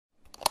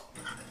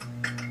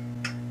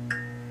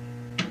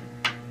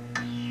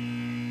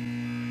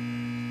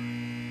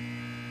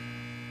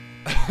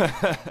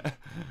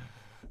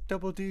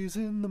Double D's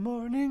in the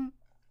morning,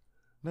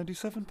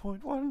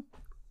 97.1.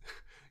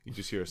 You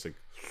just hear us like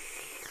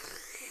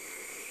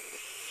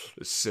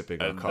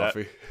sipping our And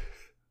coffee.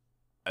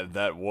 And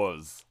that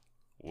was,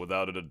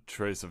 without a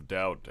trace of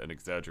doubt and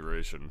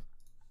exaggeration,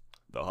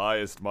 the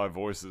highest my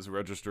voice's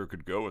register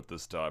could go at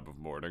this time of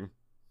morning.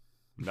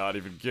 Not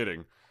even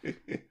kidding.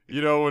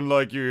 You know when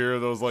like you hear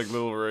those like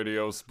little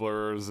radio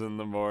splurs in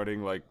the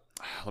morning, like,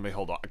 let me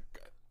hold on.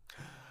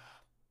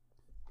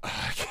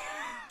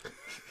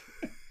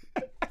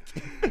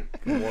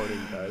 Good morning,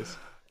 guys.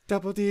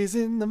 Double D's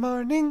in the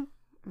morning,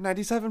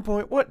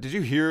 97.1. Did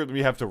you hear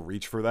me have to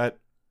reach for that?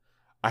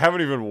 I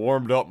haven't even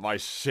warmed up my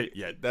shit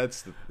yet.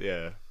 That's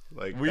the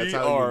Like We that's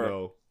how are- you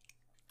know.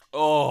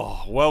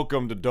 Oh,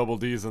 welcome to Double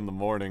D's in the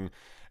morning.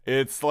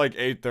 It's like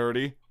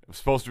 8:30. It's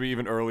supposed to be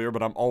even earlier,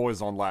 but I'm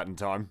always on Latin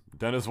time.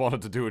 Dennis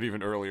wanted to do it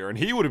even earlier, and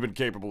he would have been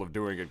capable of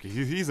doing it.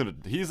 He's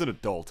an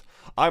adult.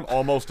 I'm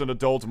almost an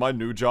adult. My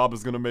new job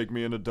is gonna make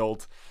me an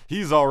adult.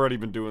 He's already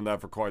been doing that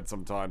for quite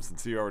some time,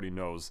 since he already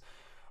knows.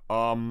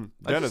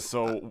 Dennis,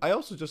 I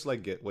also just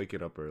like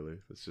waking up early.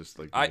 It's just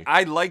like me.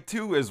 I like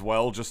to as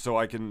well, just so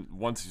I can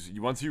once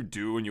you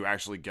do and you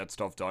actually get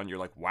stuff done, you're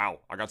like, wow,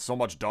 I got so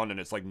much done, and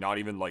it's like not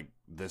even like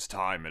this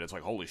time, and it's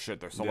like, holy shit,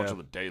 there's so much Yeah. of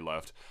the day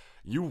left.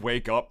 You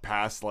wake up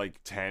past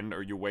like 10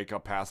 or you wake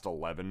up past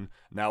 11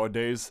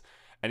 nowadays,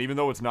 and even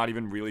though it's not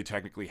even really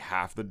technically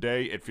half the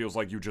day, it feels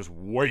like you just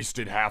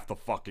wasted half the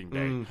fucking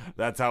day.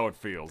 That's how it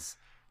feels,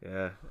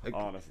 Yeah.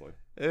 honestly.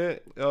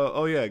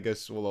 Oh yeah. I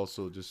guess we'll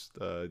also just.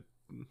 I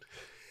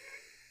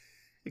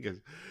guess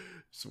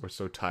we're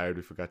so tired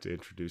we forgot to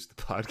introduce the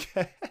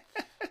podcast.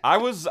 I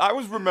was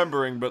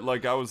remembering, but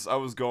like I was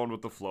going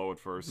with the flow at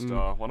first.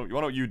 Why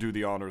don't you do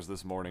the honors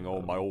this morning,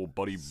 my old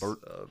buddy Bert?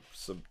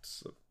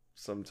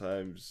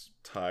 Sometimes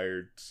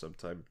tired,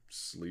 sometimes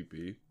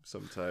sleepy,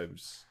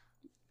 sometimes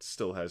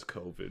still has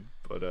COVID.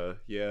 But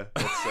yeah,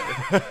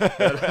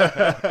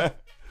 that's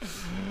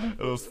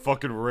Those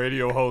fucking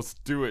radio hosts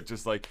do it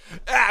just like,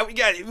 we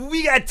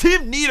got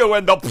Tim Nito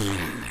and the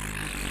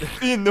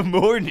in the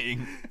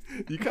morning.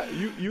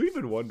 you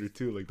even wonder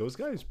too, like those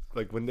guys,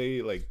 like when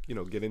they like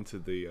get into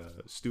the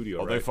studio.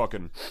 Oh, right? they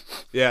fucking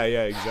Yeah,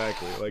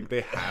 exactly. Like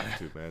they have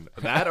to, man.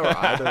 That or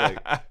either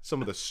like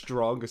some of the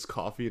strongest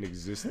coffee in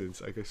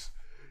existence. I guess.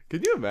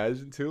 Can you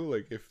imagine too,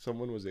 like if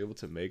someone was able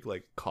to make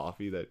like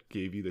coffee that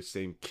gave you the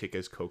same kick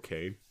as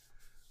cocaine?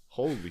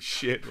 Holy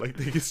shit! Like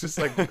it's just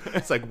like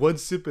it's like one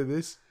sip of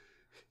this,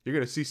 you're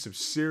gonna see some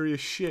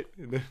serious shit.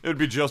 And then, it would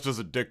be just as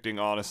addicting,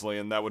 honestly,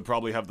 and that would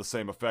probably have the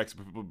same effects.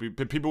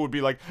 People would be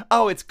like,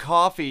 "Oh, it's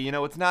coffee.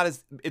 It's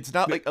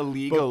not like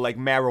illegal like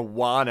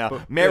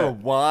marijuana.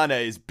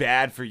 Marijuana is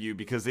bad for you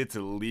because it's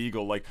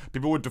illegal." Like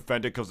people would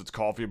defend it because it's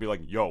coffee and be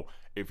like, "Yo,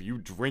 if you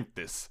drink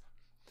this,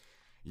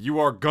 you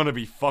are gonna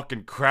be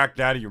fucking cracked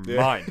out of your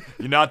mind.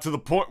 You're not to the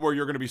point where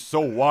you're gonna be so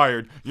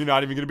wired, you're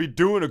not even gonna be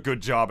doing a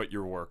good job at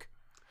your work.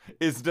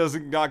 It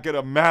doesn't not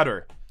gonna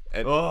matter."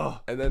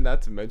 and then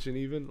not to mention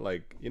even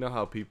like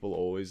how people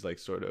always like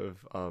sort of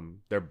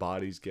their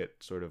bodies get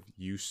sort of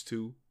used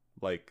to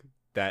like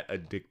that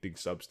addicting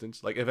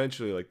substance. Like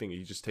eventually like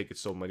you just take it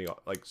so many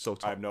like so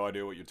I have no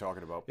idea what you're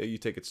talking about. yeah, you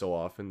take it so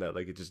often that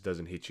like it just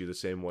doesn't hit you the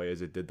same way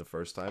as it did the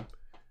first time.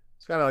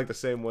 It's kind of like the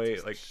same way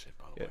like Shit,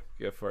 by the way.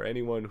 yeah, for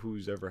anyone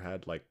who's ever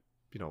had like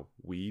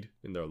weed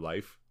in their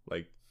life,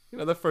 like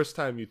the first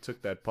time you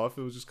took that puff,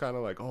 it was just kind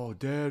of like, oh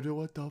damn, dude,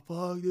 what the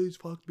fuck, this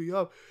fucked me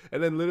up.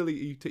 And then literally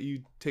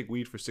you take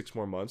weed for 6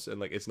 more months and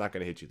like it's not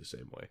gonna hit you the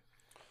same way.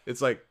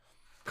 It's like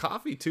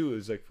coffee too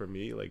is like, for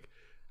me, like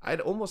I'd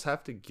almost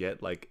have to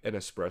get like an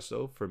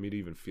espresso for me to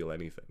even feel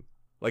anything.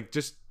 Like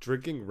just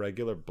drinking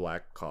regular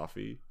black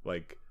coffee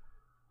like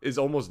is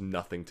almost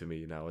nothing to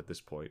me now at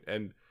this point.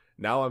 And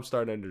now I'm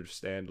starting to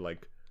understand,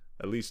 like,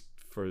 at least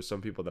for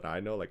some people that I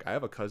know, like I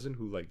have a cousin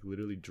who like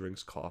literally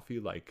drinks coffee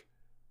like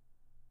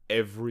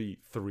every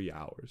 3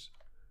 hours.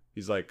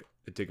 He's like,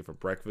 I take it for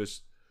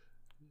breakfast,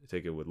 I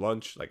take it with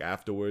lunch, like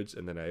afterwards,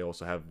 and then I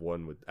also have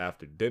one with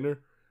after dinner,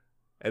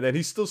 and then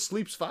he still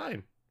sleeps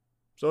fine.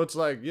 So it's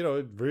like,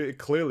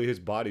 clearly his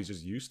body's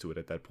just used to it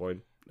at that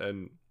point,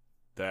 and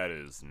That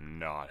is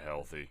not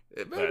healthy.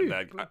 maybe,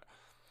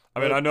 I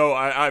mean, I know.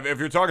 If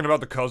you're talking about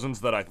the cousins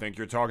that I think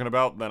you're talking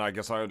about, then I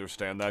guess I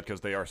understand that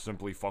because they are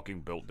simply fucking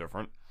built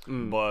different.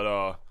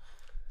 But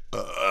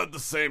at the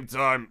same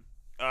time,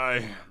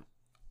 I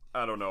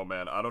don't know,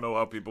 man. I don't know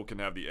how people can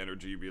have the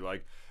energy to be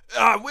like,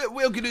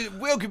 welcome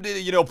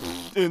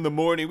to in the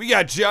morning. We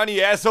got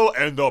Johnny Asshole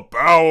and the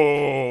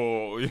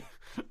Bow.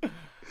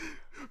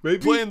 maybe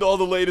Playing all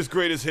the latest,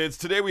 greatest hits.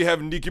 Today we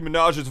have Nicki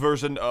Minaj's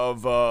version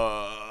of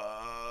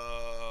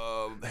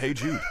Hey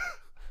Jude.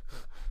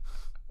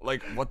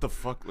 Like, what the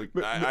fuck? Like,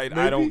 I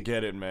don't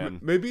get it, man.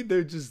 Maybe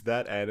they're just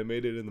that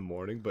animated in the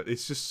morning, but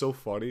it's just so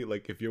funny.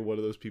 Like, if you're one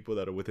of those people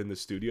that are within the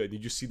studio and you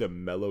just see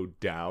them mellow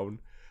down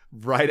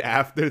right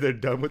after they're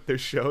done with their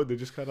show, they're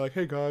just kind of like,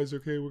 "Hey guys,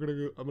 okay, I'm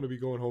gonna be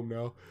going home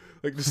now."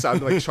 Like just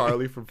sounding like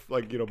Charlie from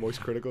like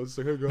Moist Critical. It's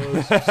like, "Hey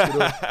guys, just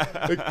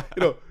like,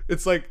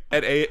 it's like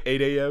at 8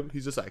 a.m.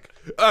 He's just like,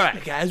 "All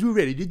right, guys, we're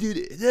ready to do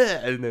this,"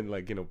 and then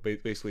like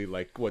basically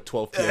like what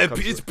 12 p.m.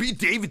 comes it's Pete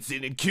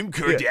Davidson and Kim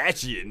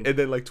Kardashian, and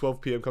then like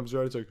 12 p.m. comes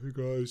around. It's like, "Hey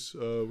guys,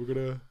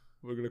 we're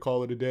gonna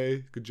call it a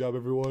day. Good job,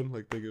 everyone.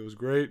 Like, think it was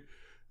great,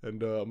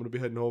 and I'm gonna be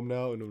heading home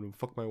now, and I'm gonna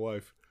fuck my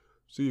wife.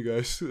 See you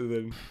guys." And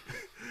then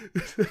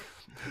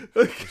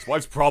his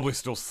wife's probably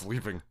still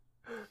sleeping.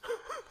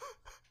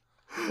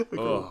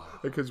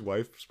 Like his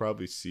wife's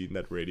probably seen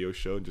that radio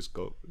show and just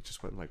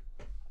went like,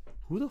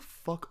 "Who the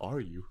fuck are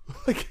you?"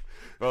 Like,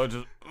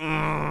 just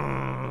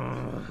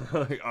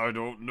like, I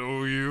don't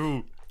know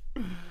you.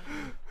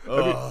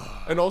 I mean,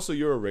 and also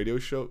you're a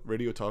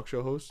radio talk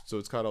show host, so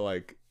it's kind of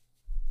like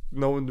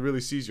no one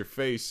really sees your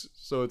face,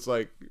 so it's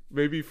like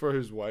maybe for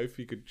his wife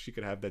she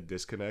could have that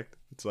disconnect.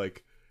 It's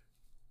like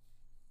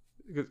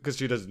because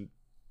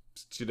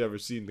she'd never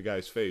seen the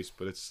guy's face,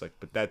 but it's like,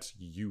 but that's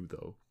you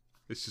though.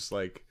 It's just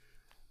like,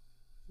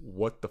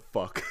 what the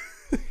fuck?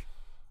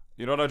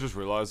 You know what I just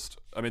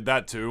realized? I mean,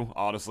 that too,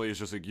 honestly, it's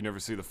just like you never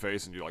see the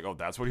face and you're like, oh,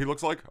 that's what he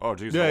looks like? Oh,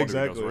 geez, yeah, no wonder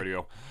exactly. he does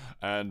radio.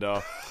 And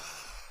I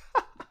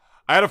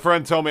had a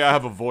friend tell me I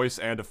have a voice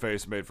and a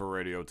face made for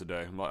radio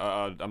today.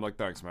 I'm like,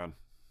 thanks, man.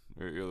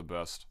 You're the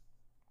best.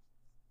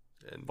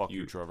 And fuck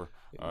you, Trevor.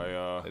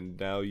 And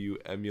now you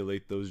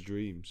emulate those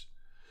dreams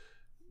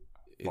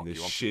in this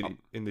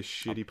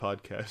shitty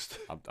podcast.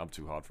 I'm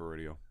too hot for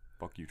radio.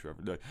 Fuck you,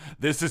 Trevor.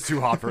 This is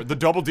too hot for the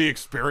Double D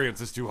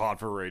Experience is too hot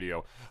for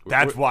radio.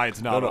 That's why it's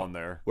not on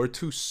there. We're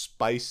too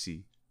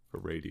spicy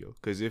for radio.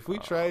 Because if we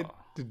tried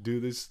to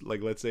do this,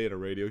 like let's say in a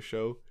radio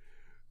show,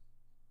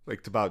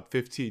 like about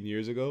 15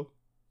 years ago,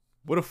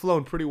 would have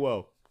flown pretty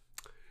well.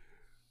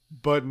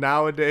 But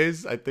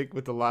nowadays, I think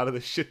with a lot of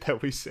the shit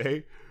that we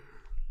say,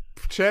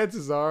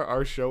 chances are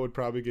our show would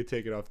probably get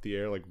taken off the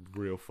air like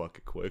real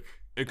fucking quick.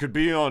 It could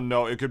be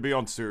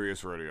on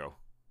Sirius Radio.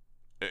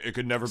 It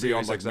could never be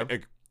on like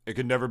it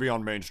could never be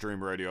on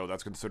mainstream radio.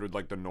 That's considered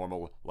like the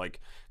normal like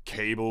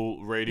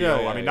cable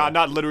radio. I mean,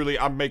 not literally.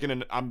 I'm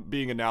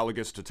being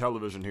analogous to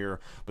television here,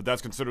 but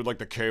that's considered like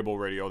the cable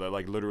radio that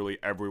like literally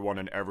everyone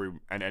and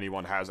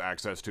anyone has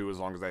access to as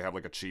long as they have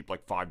like a cheap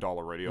like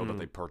 $5 radio that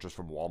they purchase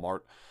from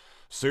Walmart.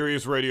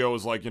 Sirius Radio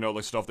is like,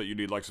 like stuff that you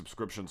need like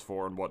subscriptions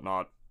for and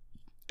whatnot.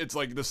 It's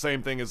like the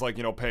same thing as like,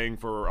 paying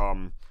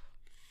for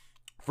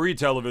free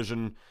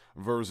television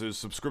versus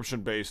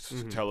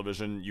subscription-based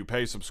television. You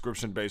pay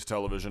subscription-based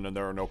television and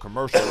there are no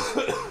commercials.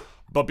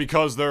 But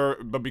because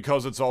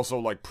it's also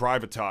like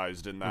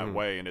privatized in that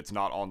way, and it's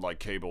not on like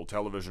cable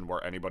television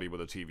where anybody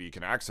with a TV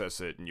can access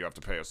it and you have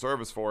to pay a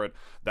service for it,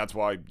 that's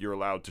why you're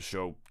allowed to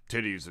show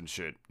titties and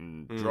shit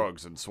and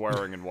drugs and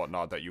swearing and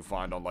whatnot that you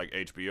find on like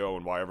HBO,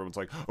 and why everyone's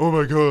like, oh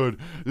my god,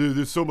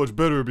 it's so much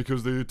better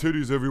because the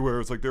titties everywhere.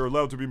 It's like they're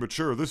allowed to be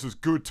mature. This is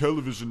good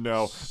television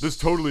now. This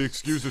totally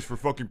excuses for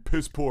fucking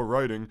piss poor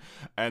writing.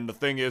 And the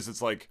thing is,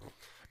 it's like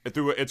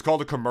it's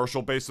called a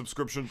commercial based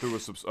subscription through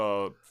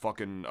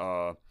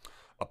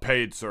a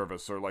paid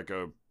service or like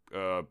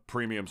a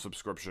premium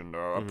subscription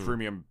or a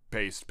premium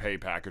based pay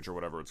package or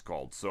whatever it's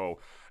called. So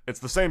it's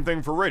the same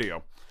thing for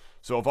radio.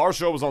 So if our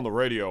show was on the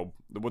radio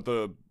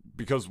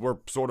because we're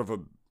sort of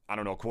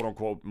quote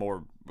unquote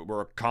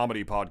we're a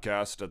comedy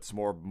podcast that's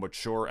more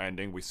mature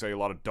ending. We say a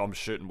lot of dumb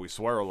shit and we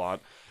swear a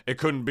lot. It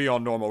couldn't be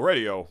on normal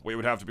radio. We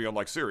would have to be on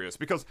like Sirius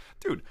because,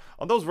 dude,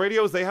 on those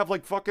radios they have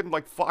like fucking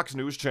like Fox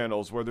News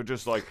channels where they're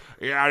just like,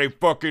 yeah, they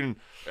fucking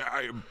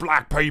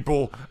black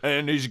people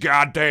and these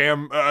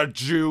goddamn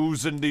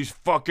Jews and these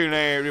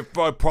fucking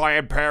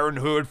Planned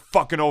Parenthood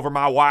fucking over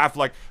my wife.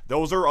 Like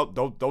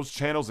those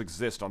channels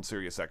exist on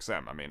Sirius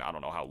XM. I mean, I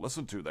don't know how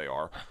listened to they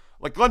are.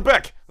 Like Glenn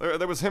Beck,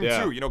 there was him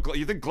too.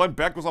 You think Glenn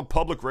Beck was on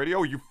public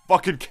radio? Are you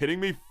fucking kidding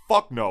me?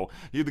 Fuck no.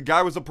 The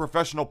guy was a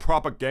professional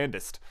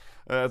propagandist.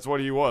 That's what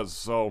he was.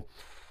 So,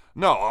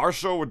 no, our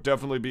show would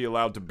definitely be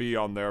allowed to be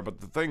on there. But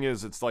the thing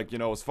is, it's like,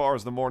 as far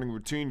as the morning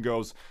routine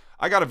goes,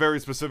 I got a very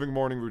specific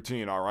morning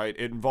routine, all right?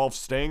 It involves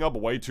staying up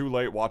way too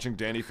late watching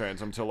Danny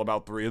Phantom till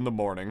about 3 in the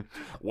morning,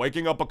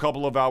 waking up a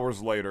couple of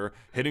hours later,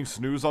 hitting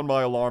snooze on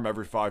my alarm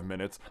every 5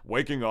 minutes,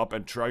 waking up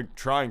and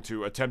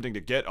attempting to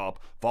get up,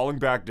 falling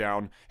back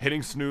down,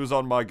 hitting snooze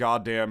on my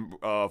goddamn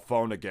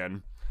phone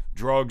again,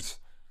 drugs,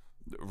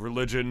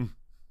 religion,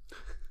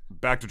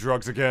 back to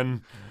drugs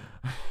again.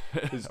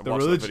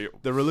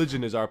 The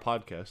religion is our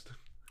podcast.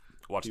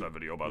 Watch that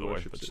video, by the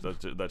way.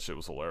 That shit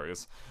was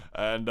hilarious.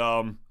 And,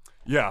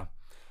 yeah,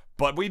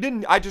 but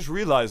I just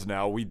realized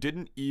now, we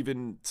didn't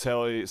even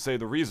say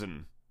the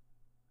reason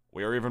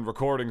we are even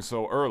recording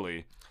so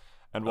early,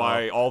 and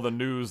why all the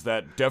news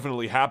that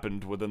definitely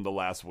happened within the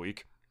last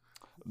week,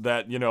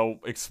 that,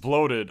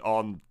 exploded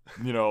on,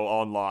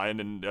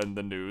 online and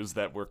the news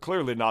that we're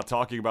clearly not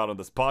talking about on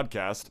this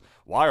podcast.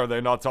 Why are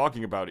they not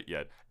talking about it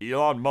yet?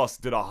 Elon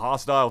Musk did a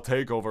hostile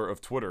takeover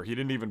of Twitter. He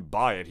didn't even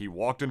buy it. He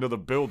walked into the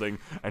building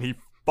and he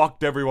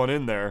fucked everyone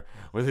in there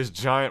with his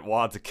giant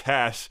wads of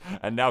cash,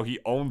 and now he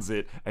owns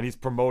it, and he's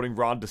promoting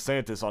Ron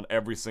DeSantis on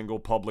every single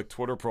public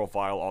Twitter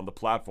profile on the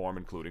platform,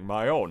 including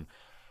my own.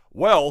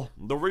 Well,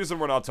 the reason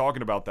we're not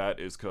talking about that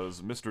is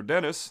because Mr.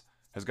 Dennis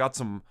has got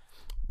some...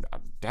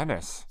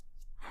 Dennis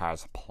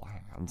has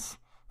plans.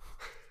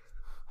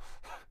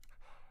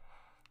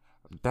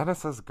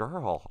 Dennis's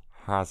girl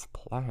has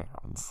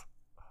plans.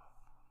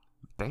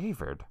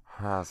 David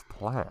has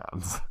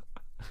plans.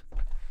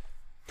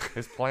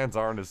 His plans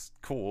aren't as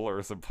cool or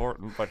as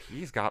important, but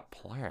he's got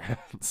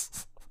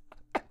plans.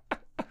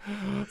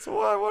 So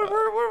what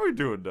are we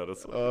doing,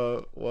 Dennis?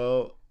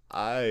 Well,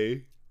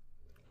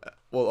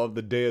 on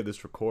the day of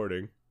this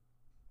recording,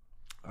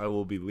 I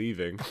will be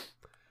leaving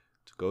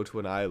to go to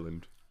an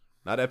island,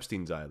 not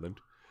Epstein's Island.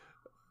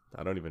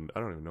 I don't even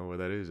know where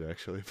that is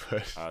actually,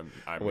 but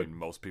I mean,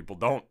 most people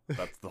don't.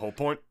 That's the whole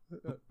point.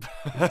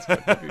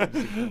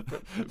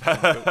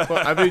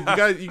 I mean,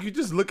 you could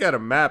just look at a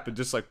map and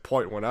just like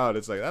point one out.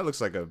 It's like that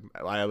looks like an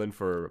island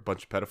for a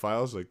bunch of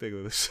pedophiles. Like think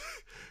of this.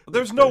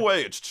 There's no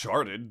way it's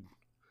charted,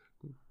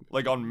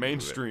 like on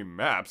mainstream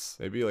maps.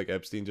 Maybe like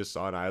Epstein just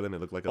saw an island.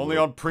 It looked like only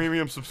on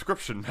premium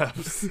subscription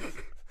maps.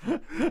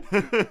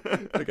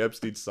 Like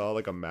Epstein saw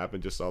like a map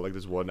and just saw like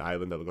this one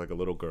island that looked like a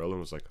little girl and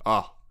was like,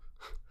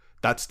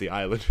 that's the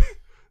island.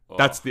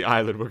 That's the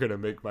island we're gonna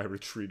make my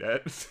retreat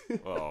at.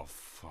 Oh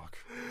fuck.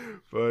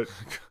 But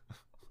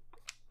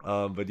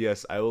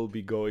yes, I will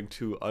be going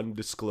to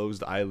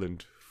undisclosed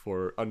island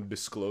for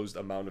undisclosed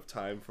amount of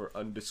time for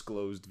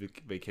undisclosed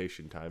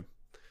vacation time.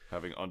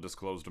 Having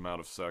undisclosed amount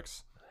of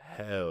sex.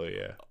 Hell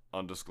yeah.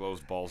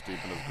 Undisclosed balls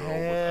deep in his girl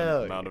with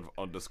an amount of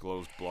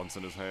undisclosed blunts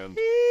in his hand.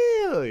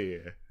 Hell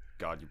yeah.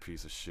 God, you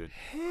piece of shit.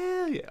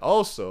 Hell yeah.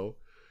 Also,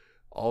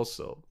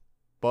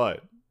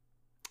 but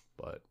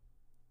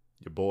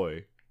your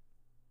boy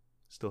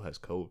still has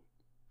COVID.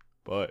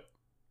 But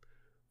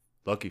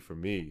lucky for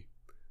me,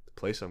 the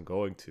place I'm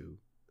going to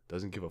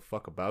doesn't give a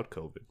fuck about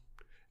COVID.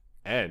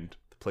 And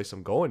the place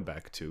I'm going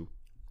back to,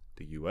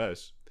 the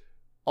US,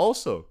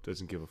 also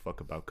doesn't give a fuck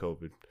about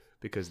COVID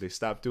because they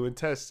stopped doing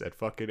tests at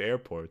fucking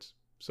airports.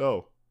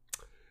 So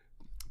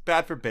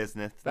bad for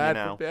business, bad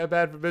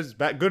for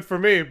business. Good for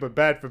me, but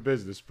bad for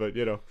business. But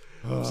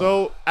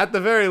so at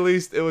the very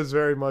least, it was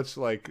very much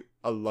like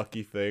a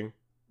lucky thing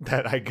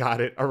that I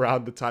got it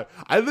around the time.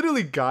 I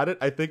literally got it,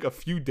 I think, a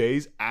few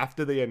days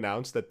after they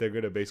announced that they're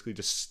gonna basically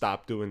just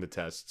stop doing the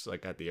tests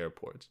like at the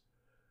airports.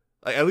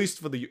 Like at least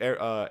for the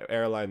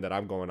airline that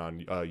I'm going on,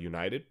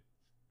 United.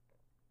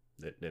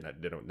 They're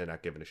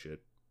not giving a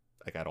shit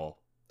like at all.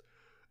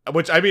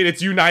 Which I mean,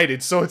 it's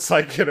United, so it's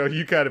like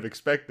you kind of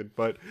expect it,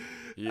 but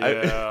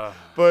yeah.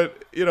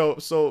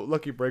 So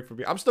lucky break for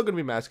me. I'm still gonna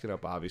be masking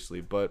up,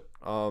 obviously, but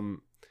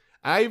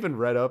I even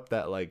read up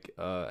that like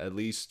at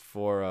least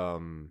for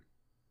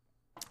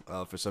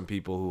some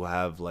people who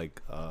have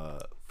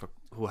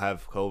who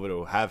have COVID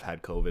or have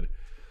had COVID,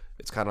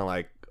 it's kind of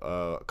like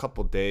a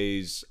couple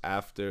days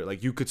after,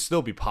 like you could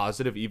still be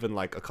positive even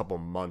like a couple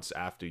months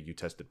after you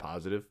tested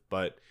positive,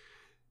 but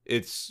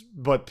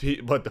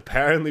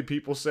apparently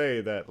people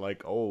say that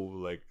like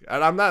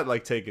and I'm not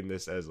like taking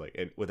this as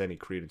like with any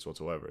credence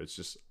whatsoever. It's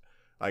just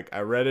like I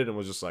read it and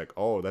was just like,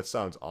 oh, that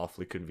sounds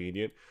awfully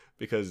convenient,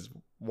 because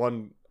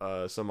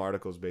some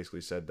articles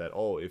basically said that,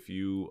 oh, if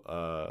you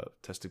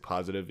tested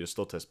positive, you'll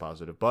still test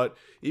positive, but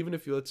even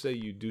if let's say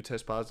you do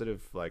test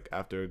positive like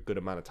after a good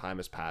amount of time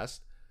has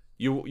passed,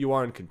 you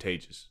aren't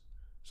contagious.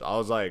 So I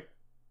was like,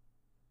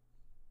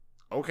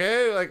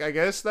 okay, like I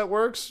guess that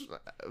works.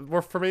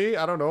 For me,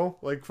 I don't know,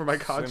 like for my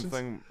conscience. Same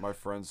thing my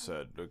friend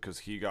said, because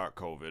he got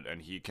COVID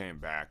and he came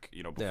back,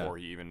 before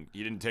he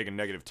didn't take a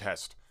negative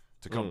test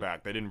to come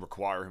back. They didn't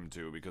require him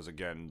to, because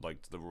again,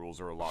 like the rules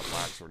are a lot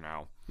laxer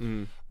now.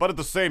 But at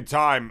the same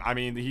time, I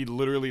mean, he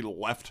literally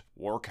left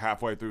work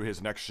halfway through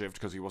his next shift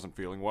because he wasn't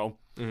feeling well.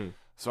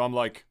 So I'm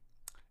like,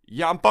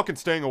 yeah, I'm fucking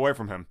staying away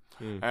from him.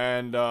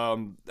 And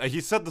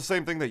he said the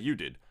same thing that you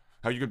did.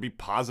 How you could be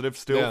positive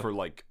still for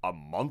like a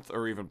month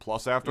or even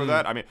plus after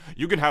that. I mean,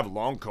 you can have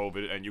long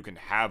COVID and you can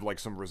have like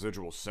some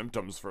residual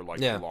symptoms for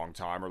like a long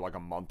time or like a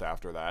month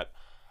after that.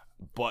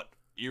 But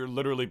you're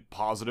literally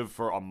positive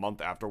for a month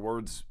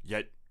afterwards,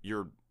 yet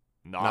you're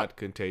not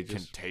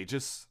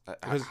contagious.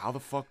 How the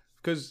fuck?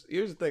 Because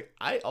here's the thing.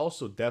 I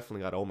also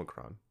definitely got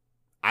Omicron.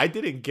 I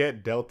didn't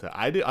get Delta.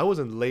 I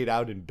wasn't laid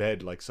out in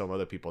bed like some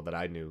other people that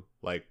I knew,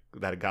 like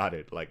that got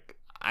it. Like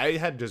I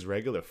had just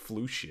regular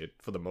flu shit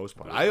for the most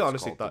part. I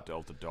honestly thought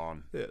Delta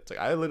Dawn. Yeah, it's like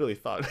I literally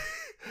thought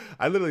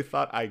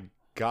I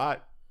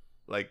got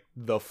like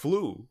the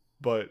flu,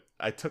 but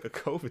I took a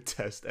COVID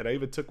test and I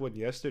even took one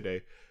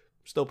yesterday.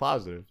 Still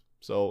positive.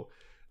 So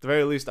at the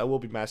very least, I will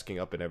be masking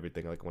up and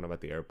everything like when I'm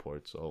at the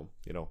airport. So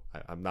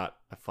I'm not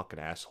a fucking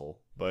asshole.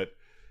 But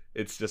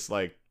it's just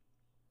like,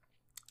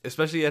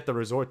 especially at the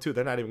resort too,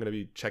 they're not even gonna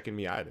be checking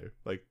me either.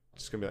 Like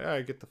just gonna be like, all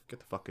right, get the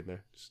fuck in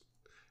there. Just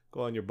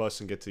go on your bus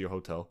and get to your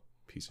hotel.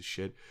 Piece of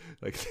shit.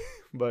 Like,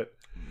 but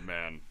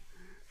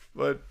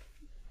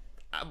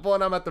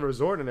when I'm at the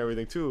resort and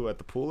everything too, at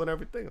the pool and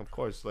everything, of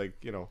course,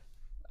 like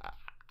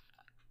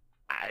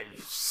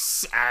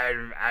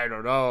I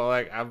don't know.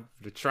 Like, I'm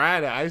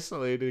trying to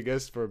isolate it, I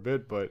guess, for a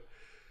bit, but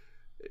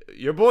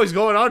your boy's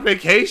going on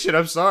vacation.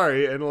 I'm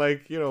sorry, and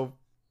like, you know,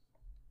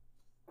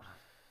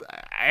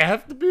 I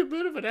have to be a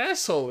bit of an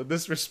asshole in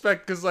this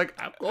respect because, like,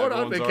 I'm going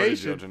on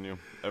vacation.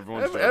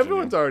 Everyone's already judging you.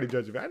 Everyone's already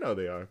judging me. I know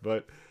they are,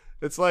 but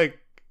it's like,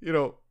 you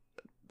know,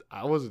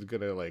 I wasn't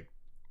gonna like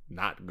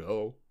not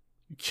go.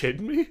 You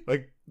kidding me?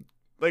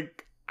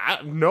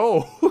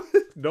 No,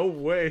 no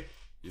way.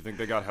 You think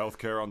they got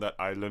healthcare on that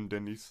island,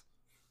 Denise?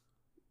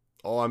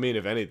 Oh, I mean,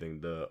 if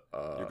anything,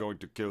 You're going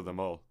to kill them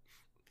all.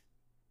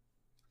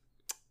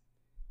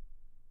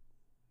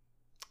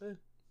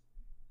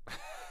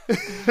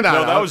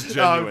 No, that was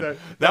genuine.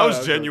 That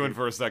was genuine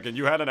for a second.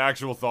 You had an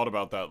actual thought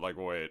about that. Like,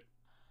 wait.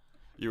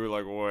 You were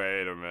like,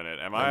 wait a minute.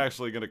 Am I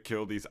actually going to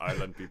kill these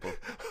island people?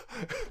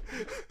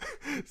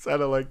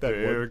 Sounded like that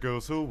There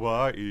goes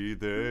Hawaii.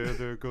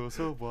 There goes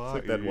Hawaii. It's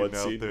like that one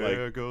now scene.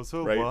 There Like, goes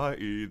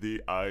Hawaii.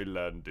 The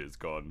island is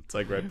gone. it's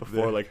like right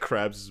before, like,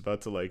 Krabs is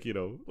about to, like, you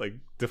know, like,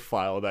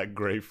 defile that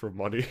grave for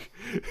money.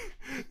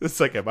 It's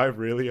like, am I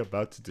really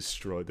about to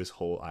destroy this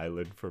whole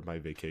island for my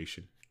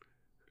vacation?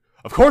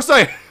 Of course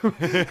I am.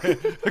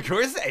 Of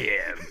course I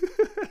am.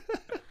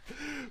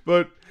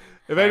 But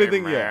if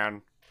anything, Hey, yeah.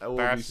 man, I will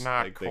that's be,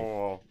 not like,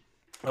 cool.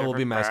 I will be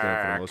Give it masking up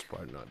for back. the most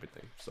part and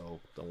everything, so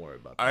don't worry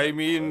about that. I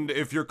mean,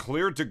 if you're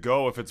cleared to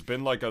go, if it's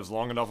been like as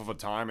long enough of a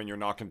time and you're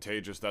not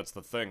contagious, that's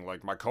the thing.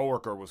 Like my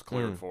coworker was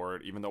cleared for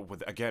it, even though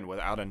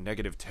without a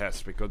negative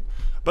test.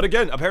 But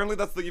again, apparently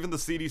that's even the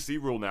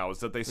CDC rule now is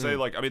that they say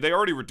like, I mean, they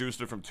already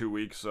reduced it from 2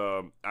 weeks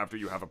after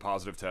you have a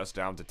positive test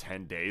down to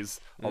 10 days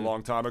a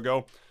long time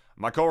ago.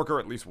 My coworker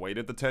at least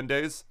waited the 10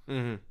 days.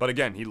 But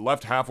again, he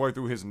left halfway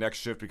through his next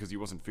shift because he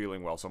wasn't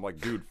feeling well. So I'm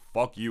like, dude,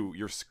 fuck you.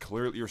 You're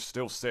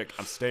still sick.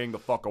 I'm staying the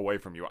fuck away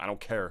from you. I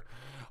don't care.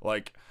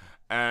 Like,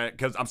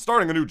 because I'm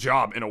starting a new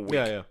job in a week.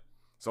 Yeah.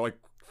 So like,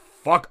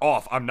 fuck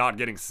off. I'm not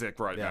getting sick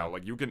right Yeah. now.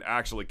 Like, you can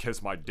actually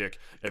kiss my dick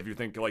if you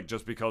think like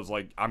just because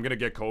like I'm gonna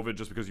get COVID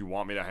just because you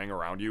want me to hang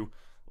around you.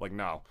 Like,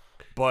 no.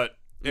 But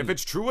if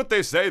it's true what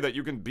they say that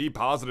you can be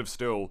positive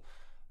still,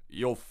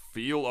 you'll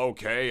feel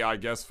okay, I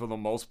guess, for the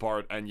most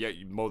part, and yet,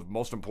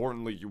 most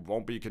importantly, you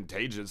won't be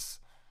contagious.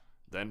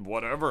 Then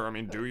whatever. I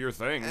mean, do your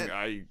thing.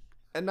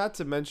 And not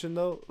to mention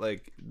though,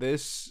 like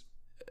this,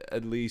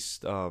 at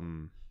least, how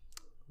am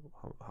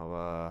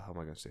I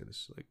gonna say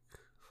this like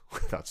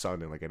without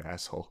sounding like an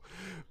asshole?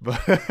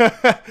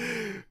 But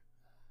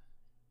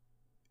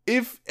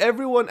if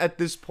everyone at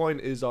this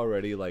point is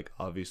already like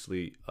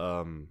obviously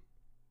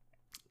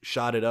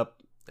shotted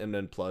up and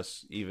then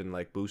plus even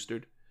like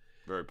boosted.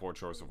 Very poor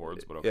choice of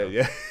words, but okay.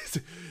 Yeah.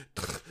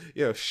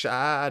 You know,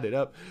 shot it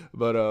up.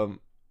 But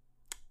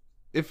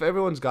if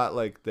everyone's got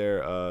like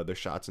their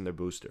shots and their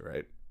booster,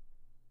 right?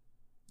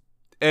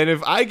 And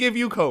if I give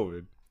you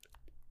COVID,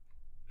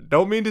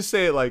 don't mean to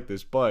say it like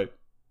this, but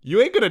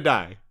you ain't gonna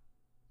die.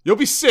 You'll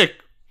be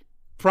sick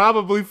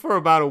probably for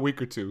about a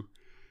week or two.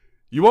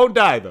 You won't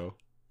die though.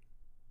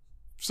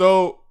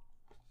 So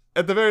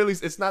at the very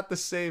least, it's not the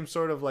same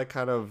sort of like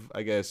kind of,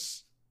 I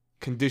guess,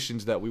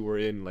 conditions that we were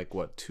in like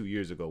 2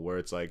 years ago, where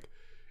it's like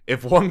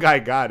if one guy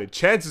got it,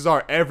 chances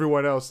are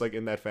everyone else like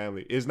in that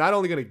family is not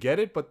only gonna get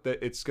it, but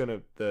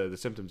the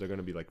symptoms are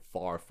gonna be like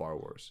far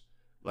worse.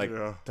 Like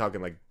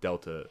talking like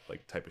Delta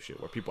like type of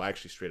shit where people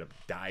actually straight up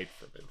died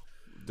from it.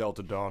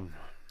 Delta Dawn.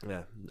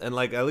 Yeah, and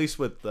like at least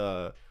with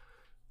it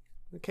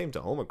came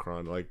to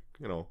Omicron, like,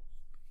 you know,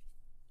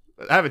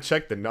 I haven't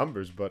checked the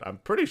numbers, but I'm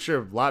pretty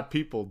sure a lot of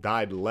people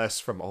died less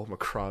from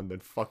Omicron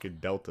than fucking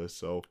Delta.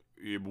 So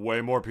way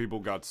more people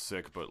got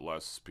sick, but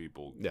less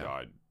people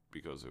died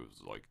because it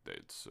was like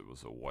it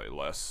was a way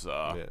less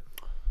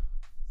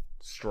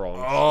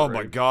strong. Oh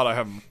my god, I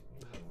have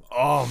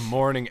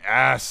morning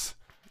ass.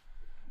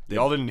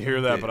 Y'all didn't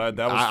hear that, but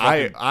that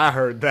was I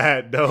heard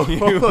that though.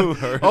 You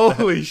heard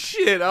Holy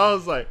shit! I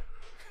was like,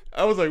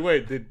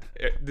 wait,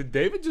 did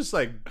David just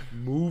like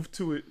move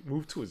to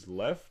his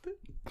left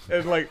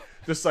and like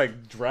just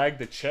like drag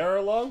the chair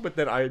along? But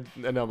then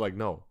I'm like,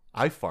 no.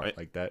 I fart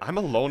like that. I'm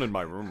alone in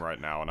my room right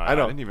now, and I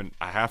didn't even.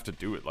 I have to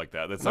do it like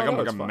that. It's like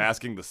I'm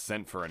masking the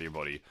scent for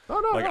anybody. No,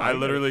 I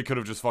literally could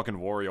have just fucking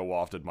Wario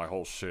wafted my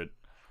whole shit,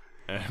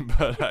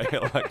 but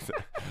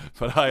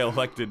I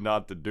elected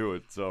not to do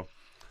it. So,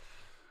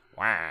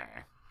 wah.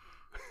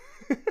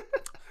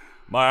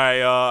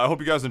 I hope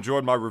you guys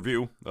enjoyed my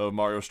review of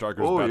Mario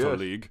Strikers Battle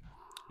League.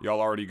 Y'all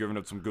already giving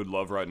it some good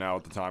love right now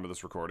at the time of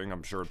this recording.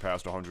 I'm sure it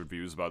passed 100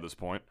 views by this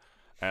point.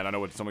 And I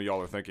know what some of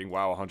y'all are thinking,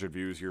 wow, 100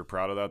 views, you're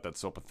proud of that? That's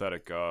so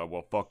pathetic.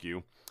 Well, fuck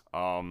you.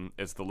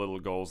 It's the little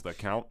goals that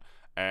count.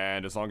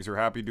 And as long as you're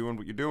happy doing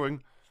what you're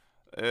doing,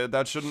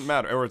 that shouldn't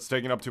matter. Or it's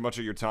taking up too much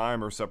of your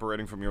time or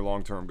separating from your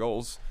long-term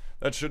goals.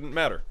 That shouldn't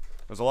matter.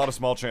 There's a lot of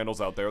small channels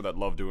out there that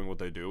love doing what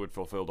they do. It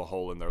fulfilled a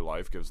hole in their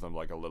life, gives them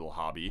like a little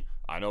hobby.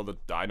 I know the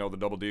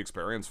Double D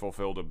Experience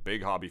fulfilled a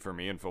big hobby for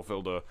me and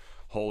fulfilled a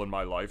hole in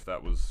my life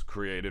that was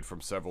created from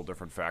several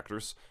different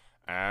factors.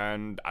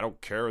 And I don't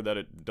care that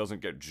it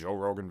doesn't get Joe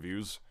Rogan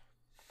views.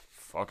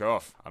 Fuck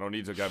off. I don't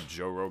need to get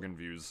Joe Rogan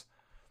views.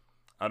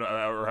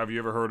 or have you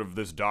ever heard of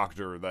this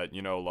doctor that,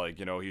 you know, like,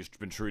 you know, he's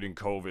been treating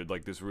COVID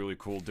like this really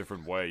cool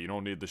different way. You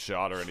don't need the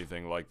shot or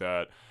anything like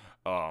that.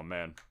 Oh,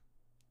 man.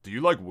 Do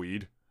you like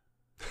weed?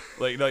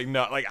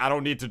 No, like, I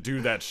don't need to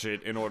do that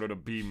shit in order to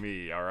be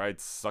me,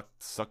 alright? Suck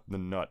the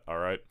nut,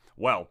 alright?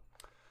 Well,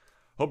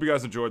 hope you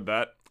guys enjoyed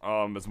that,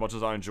 as much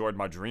as I enjoyed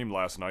my dream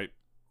last night,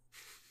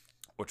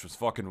 which was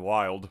fucking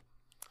wild.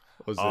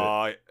 What was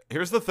it?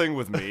 Here's the thing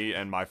with me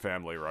and my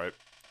family, right?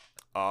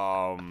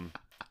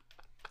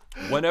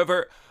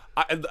 Whenever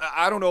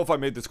I don't know if I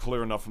made this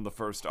clear enough from the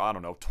first, I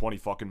don't know, 20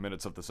 fucking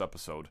minutes of this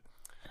episode.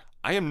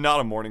 I am not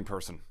a morning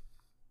person.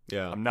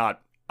 Yeah. I'm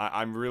not.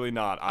 I'm really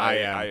not.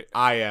 I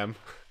am.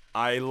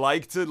 I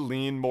like to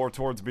lean more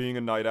towards being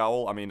a night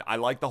owl. I mean, I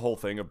like the whole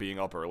thing of being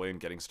up early and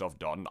getting stuff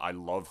done. I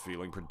love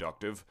feeling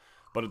productive.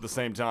 But at the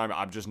same time,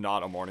 I'm just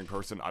not a morning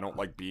person. I don't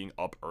like being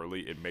up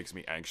early. It makes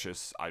me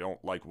anxious. I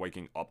don't like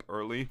waking up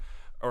early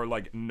or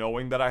like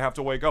knowing that I have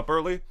to wake up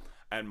early.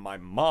 And my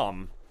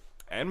mom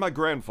and my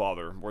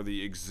grandfather were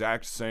the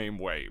exact same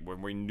way.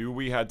 When we knew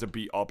we had to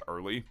be up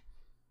early,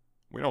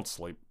 we don't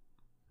sleep.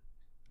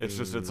 It's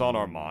just, it's on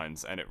our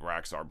minds, and it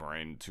racks our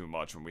brain too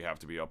much when we have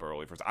to be up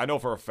early. I know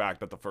for a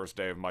fact that the first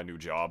day of my new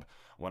job,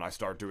 when I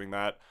start doing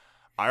that,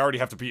 I already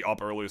have to be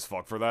up early as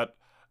fuck for that.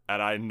 And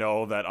I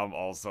know that I'm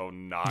also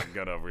not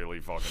gonna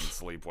really fucking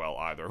sleep well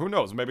either. Who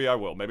knows? Maybe I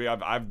will. Maybe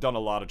I've done a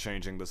lot of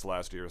changing this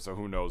last year, so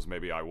who knows?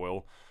 Maybe I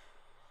will.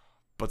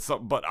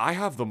 But I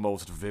have the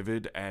most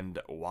vivid and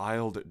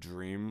wild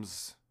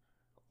dreams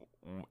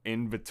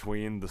in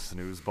between the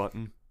snooze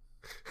button.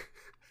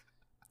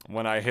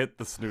 When I hit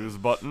the snooze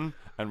button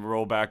and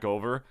roll back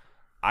over,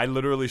 I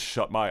literally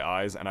shut my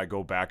eyes and I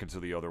go back into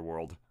the other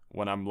world.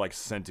 When I'm like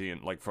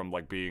sentient, like from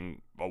like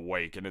being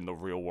awake and in the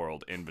real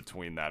world in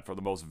between that. For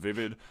the most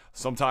vivid,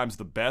 sometimes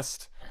the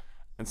best,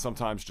 and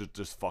sometimes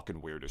just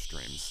fucking weirdest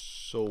dreams.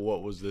 So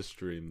what was this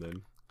dream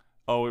then?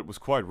 Oh, it was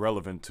quite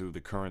relevant to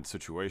the current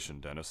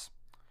situation, Dennis.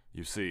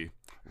 You see,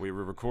 we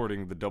were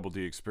recording the Double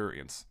D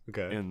Experience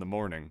in the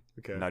morning,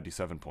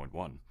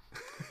 97.1.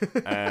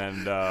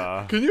 And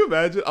can you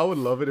imagine? I would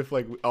love it if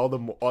like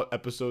all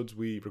episodes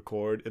we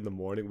record in the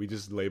morning, we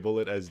just label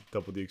it as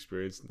Double D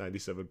Experience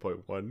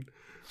 97.1,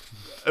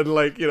 and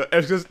like, you know,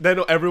 it's just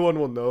then everyone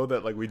will know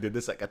that like we did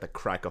this like at the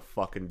crack of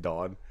fucking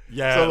dawn.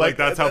 Yeah, so like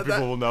that's how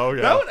people will know.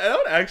 Yeah, that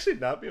would actually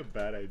not be a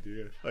bad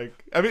idea.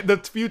 Like, I mean, the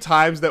few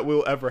times that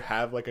we'll ever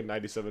have like a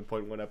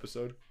 97.1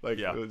 episode, like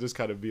it'll just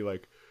kind of be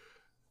like,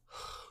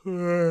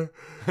 hey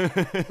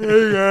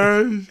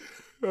guys,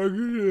 I'm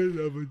gonna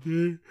Double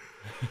D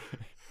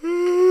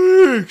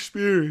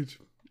Experience.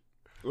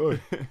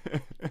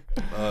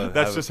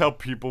 That's just how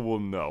people will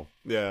know.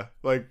 Yeah,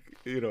 like,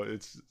 you know,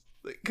 it's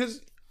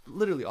because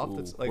literally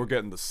often like we're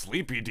getting the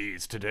sleepy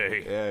D's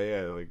today.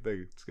 Yeah, like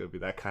it's gonna be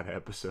that kind of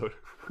episode.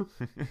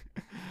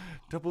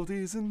 Double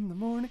D's in the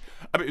morning.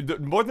 I mean,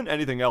 more than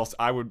anything else,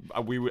 I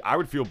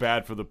would feel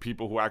bad for the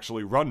people who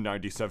actually run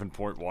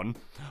 97.1.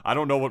 I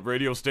don't know what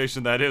radio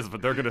station that is,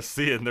 but they're gonna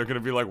see it and they're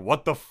gonna be like,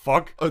 "What the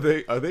fuck?" Are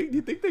they? Do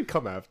you think they'd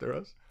come after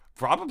us?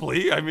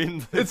 Probably. I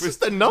mean, it's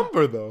just a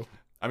number, though.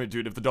 I mean,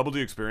 dude, if the Double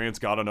D Experience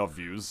got enough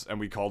views and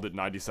we called it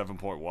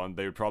 97.1,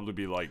 they would probably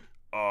be like,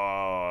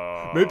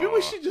 maybe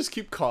we should just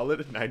keep calling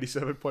it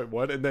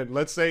 97.1, and then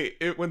let's say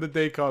when the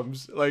day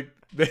comes, like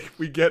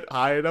we get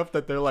high enough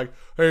that they're like,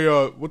 hey,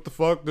 what the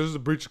fuck? This is a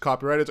breach of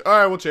copyright. It's all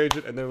right, we'll change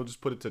it, and then we'll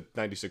just put it to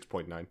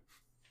 96.9.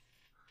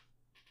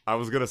 I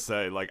was gonna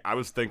say, like, I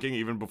was thinking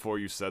even before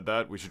you said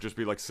that, we should just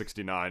be like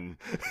 69,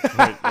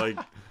 like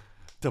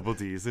Double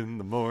D's in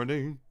the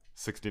morning,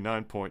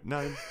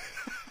 69.9.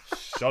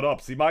 Shut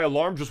up. See, my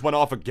alarm just went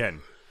off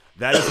again.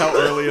 That is how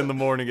early in the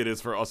morning it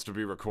is for us to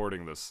be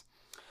recording this.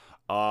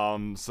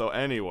 So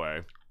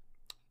anyway,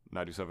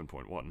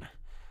 97.1.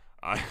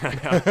 I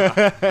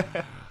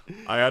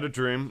had a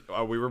dream.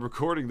 We were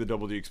recording the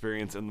Double D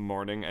Experience in the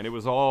morning, and it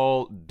was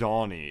all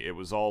dawny. It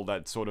was all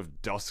that sort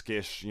of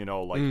duskish, you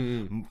know, like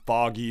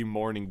foggy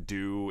morning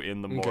dew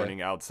in the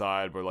morning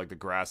outside, where like the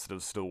grass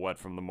is still wet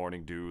from the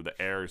morning dew. The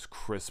air is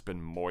crisp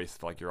and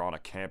moist, like you're on a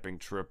camping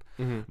trip.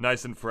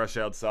 Nice and fresh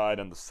outside,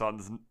 and the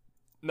sun's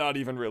not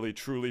even really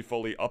truly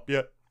fully up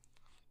yet.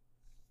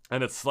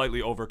 And it's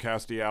slightly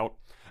overcasty out.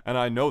 And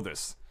I know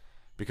this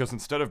because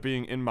instead of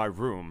being in my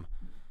room,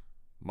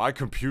 my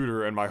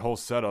computer and my whole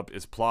setup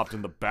is plopped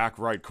in the back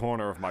right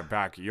corner of my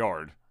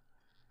backyard.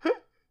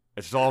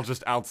 It's all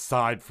just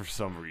outside for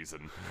some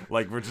reason.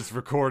 Like, we're just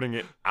recording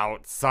it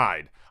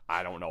outside.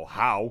 I don't know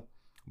how,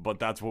 but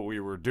that's what we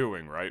were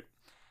doing, right?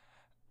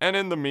 And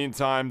in the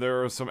meantime,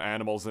 there are some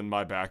animals in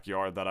my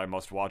backyard that I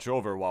must watch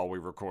over while we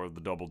record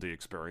the Double D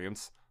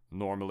Experience.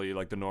 Normally,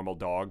 like the normal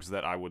dogs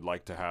that I would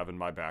like to have in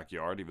my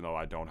backyard, even though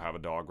I don't have a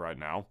dog right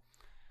now.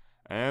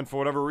 And for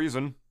whatever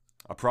reason,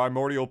 a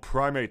primordial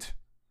primate.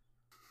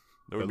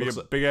 There would be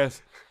a big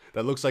ass.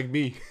 That looks like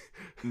me.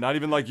 Not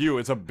even like you.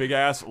 It's a big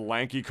ass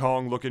Lanky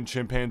Kong looking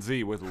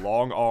chimpanzee with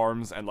long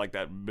arms and like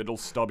that middle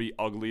stubby,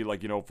 ugly,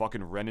 like, you know,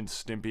 fucking Ren and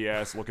Stimpy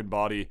ass looking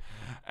body,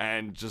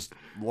 and just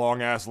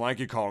long ass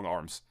Lanky Kong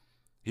arms.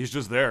 He's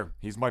just there.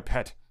 He's my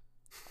pet.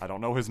 I don't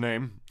know his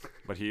name.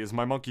 but he is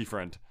my monkey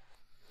friend.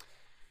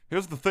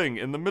 Here's the thing,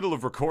 in the middle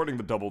of recording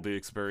the Double D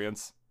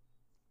experience,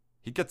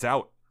 he gets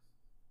out.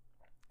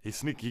 He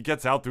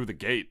gets out through the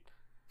gate.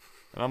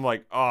 And I'm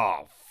like,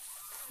 oh,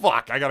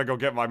 fuck, I gotta go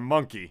get my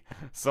monkey.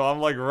 So I'm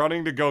like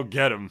running to go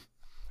get him,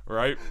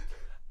 right?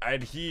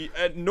 And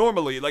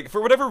normally, like,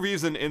 for whatever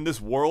reason in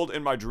this world,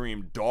 in my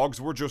dream, dogs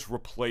were just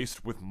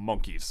replaced with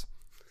monkeys.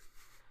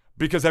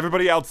 Because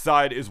everybody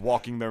outside is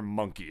walking their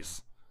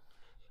monkeys.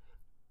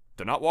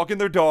 They're not walking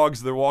their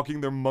dogs, they're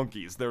walking their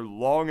monkeys. They're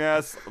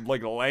long-ass,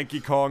 like, lanky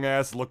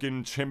Kong-ass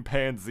looking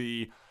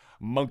chimpanzee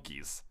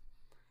monkeys.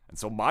 And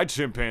so my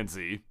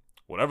chimpanzee,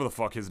 whatever the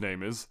fuck his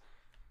name is,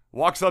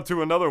 walks up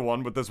to another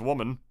one with this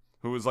woman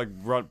who is, like,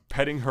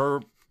 petting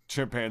her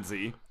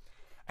chimpanzee.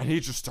 And he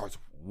just starts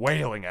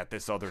wailing at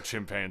this other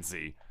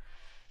chimpanzee.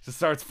 Just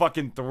starts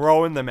fucking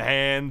throwing them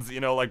hands, you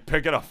know, like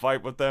picking a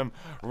fight with them,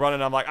 running.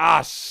 I'm like,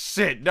 ah,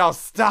 shit, no,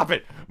 stop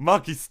it.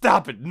 Monkey,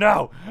 stop it,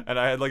 no. And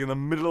I had, like, in the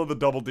middle of the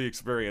Double D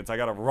experience, I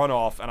gotta run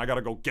off and I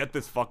gotta go get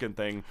this fucking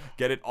thing,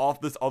 get it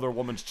off this other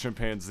woman's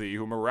chimpanzee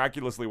who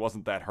miraculously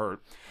wasn't that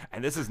hurt.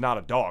 And this is not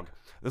a dog.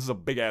 This is a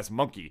big-ass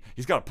monkey.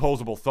 He's got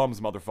opposable thumbs,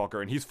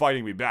 motherfucker, and he's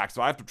fighting me back.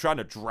 So I have to try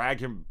to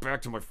drag him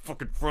back to my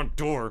fucking front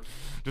door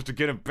just to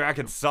get him back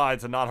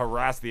inside to not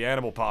harass the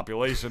animal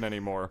population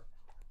anymore.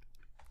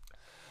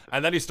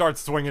 And then he starts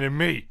swinging at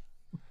me.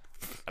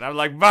 And I'm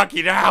like,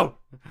 monkey, no!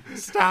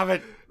 Stop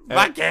it!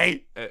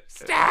 Monkey!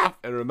 Stop!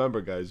 And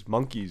remember, guys,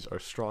 monkeys are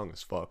strong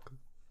as fuck.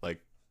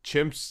 Like,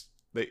 chimps,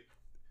 they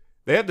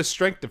have the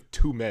strength of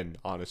 2 men,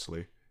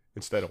 honestly,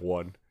 instead of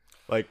 1.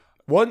 Like,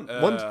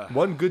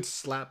 one good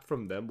slap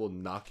from them will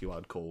knock you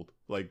out cold.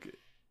 Like,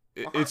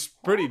 it's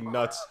pretty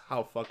nuts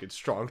how fucking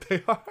strong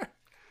they are.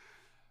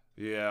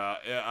 Yeah,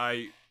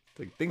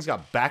 Like, things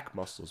got back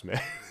muscles,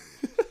 man.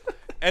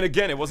 And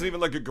again, it wasn't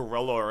even like a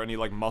gorilla or any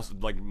like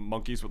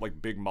monkeys with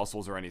like big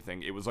muscles or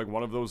anything. It was like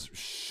one of those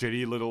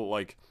shitty little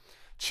like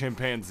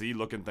chimpanzee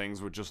looking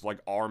things with just like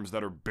arms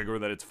that are bigger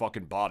than its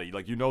fucking body.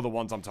 Like, you know the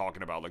ones I'm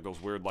talking about, like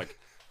those weird like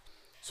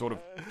sort of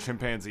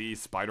chimpanzee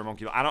spider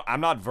monkey.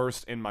 I'm not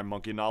versed in my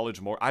monkey knowledge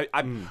more.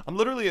 I'm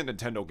literally a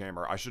Nintendo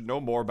gamer. I should know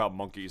more about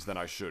monkeys than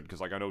I should, because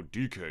like I know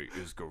DK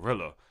is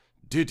gorilla,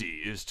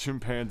 Diddy is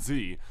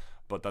chimpanzee,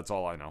 but that's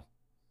all I know.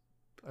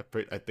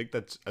 I think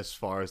that's as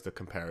far as the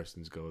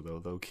comparisons go,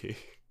 though, low-key.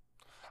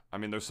 I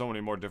mean, there's so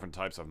many more different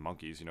types of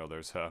monkeys. You know,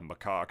 there's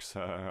macaques.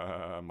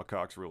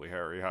 Macaques really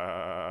hairy.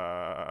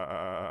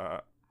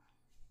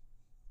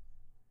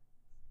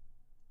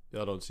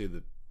 Y'all don't see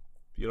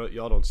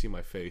y'all don't see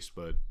my face,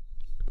 but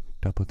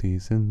Double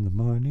D's in the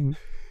morning.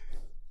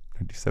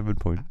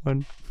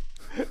 97.1.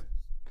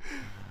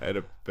 I had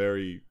a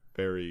very,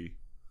 very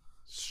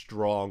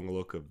strong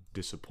look of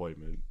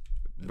disappointment.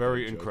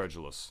 Very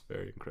incredulous.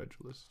 Very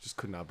incredulous. Just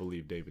could not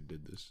believe David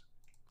did this.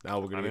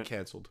 Now we're gonna get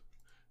canceled.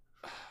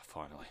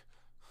 Finally.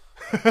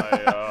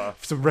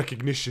 Some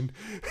recognition.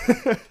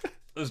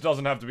 This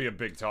doesn't have to be a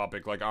big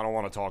topic. Like, I don't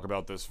want to talk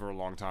about this for a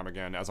long time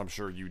again, as I'm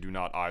sure you do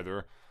not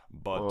either.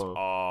 But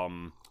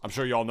I'm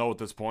sure y'all know at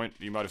this point.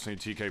 You might have seen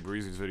TK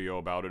Breezy's video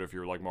about it if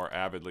you're like more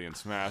avidly in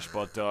Smash.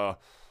 But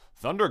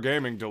Thunder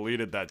Gaming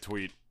deleted that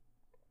tweet.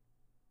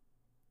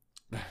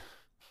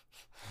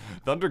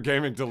 Thunder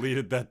Gaming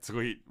deleted that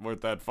tweet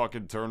with that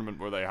fucking tournament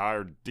where they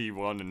hired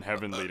D1 and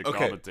Heavenly to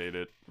commentate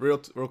it. Real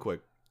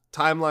quick.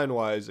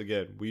 Timeline-wise,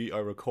 again, we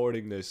are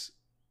recording this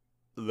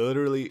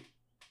literally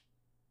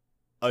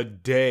a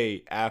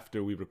day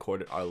after we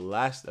recorded our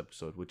last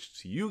episode,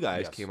 which to you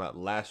guys came out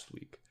last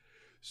week.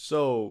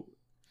 So,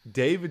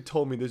 David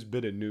told me this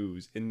bit of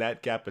news in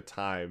that gap of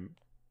time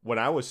when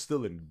I was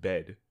still in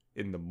bed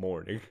in the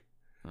morning.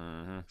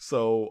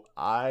 So,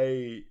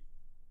 I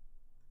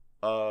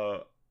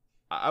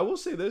will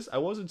say this, I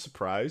wasn't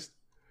surprised,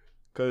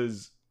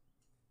 because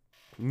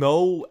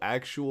no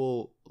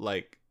actual,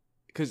 like,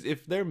 because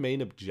if their main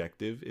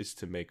objective is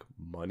to make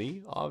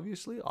money,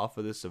 obviously, off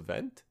of this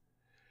event,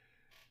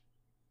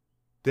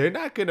 they're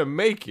not going to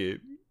make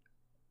it,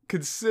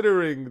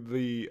 considering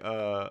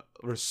the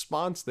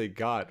response they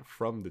got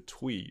from the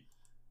tweet.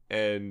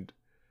 And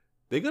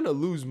they're going to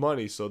lose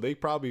money, so they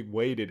probably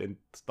waited and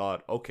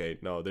thought, okay,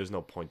 no, there's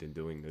no point in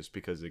doing this,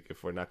 because like,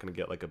 if we're not going to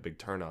get like a big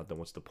turnout, then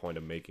what's the point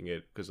of making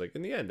it? Because like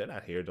in the end, they're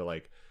not here to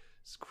like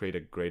create a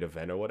great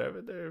event or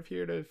whatever. They're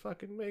here to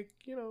fucking make,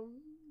 you know,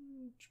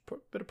 a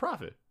bit of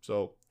profit.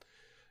 So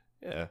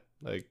yeah,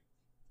 like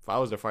if I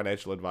was their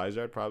financial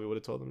advisor, I probably would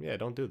have told them, yeah,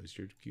 don't do this.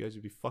 You guys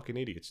would be fucking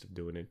idiots to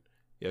doing it.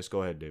 Yes,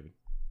 go ahead, David.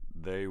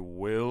 They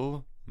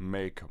will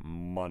make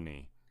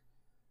money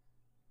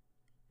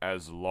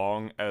as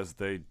long as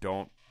they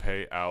don't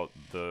pay out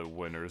the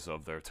winners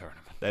of their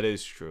tournament. That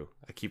is true.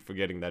 I keep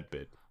forgetting that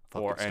bit.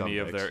 Fucking or any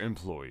scumbags. of their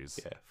employees.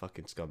 Yeah,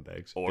 fucking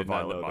scumbags. Or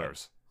Violet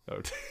Myers.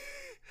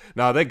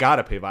 No, they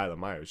gotta pay Violet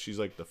Myers. She's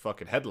like the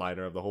fucking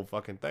headliner of the whole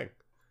fucking thing.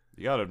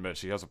 You gotta admit,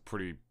 she has a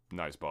pretty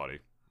nice body.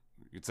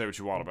 You can say what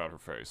you want about her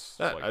face.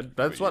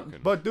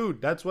 But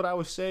dude, that's what I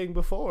was saying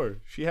before.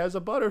 She has a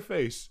butter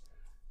face.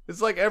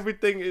 It's like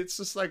everything. It's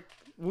just like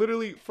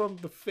literally from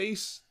the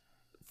face,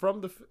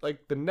 from the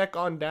like the neck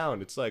on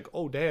down. It's like,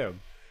 oh damn.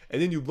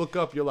 and then you look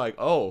up, you're like,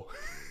 oh.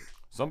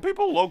 Some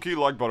people low-key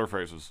like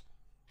butterfaces.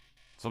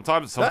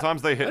 Sometimes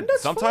they hit. and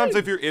that's Sometimes fine.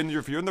 if you're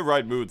in the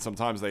right mood,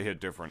 sometimes they hit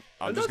different.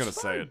 I'm just gonna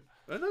say it.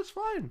 And that's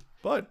fine.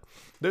 But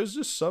there's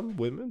just some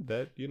women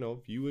that,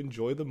 you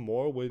enjoy them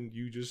more when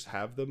you just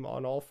have them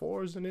on all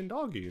fours and in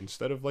doggy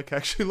instead of like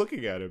actually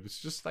looking at them. It's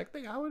just like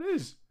how it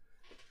is.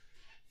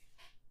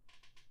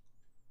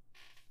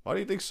 Why do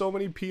you think so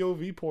many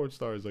POV porn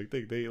stars like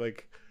they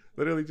like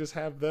literally just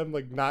have them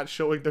like not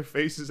showing their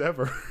faces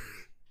ever?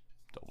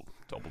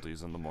 Double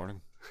D's in the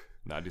morning.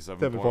 7.1.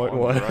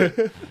 97.1.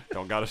 Right?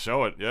 Don't gotta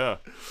show it. Yeah.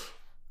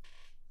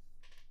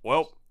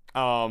 Well,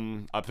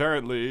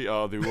 apparently,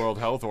 the World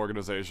Health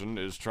Organization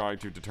is trying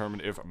to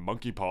determine if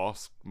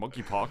monkeypox,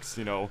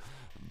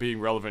 being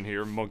relevant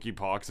here,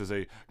 monkeypox is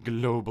a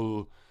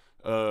global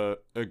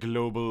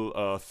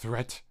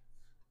threat.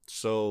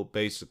 So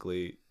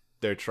basically,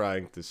 they're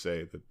trying to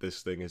say that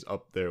this thing is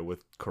up there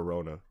with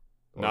corona.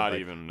 Or Not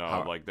like even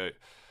how- like they.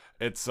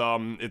 It's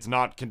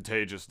not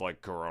contagious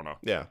like corona.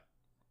 Yeah.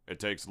 It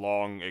takes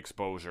long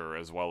exposure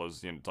as well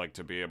as like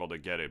to be able to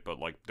get it, but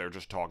like they're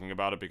just talking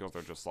about it because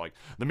they're just like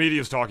the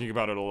media's talking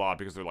about it a lot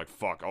because they're like,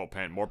 fuck,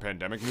 more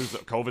pandemic news.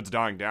 COVID's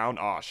dying down.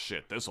 Ah,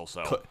 shit, this'll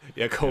sell.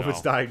 Yeah,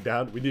 COVID's dying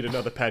down. We need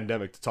another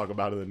pandemic to talk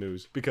about in the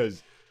news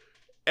because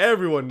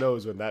everyone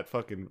knows when that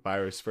fucking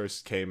virus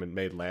first came and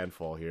made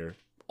landfall here.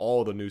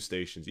 All the news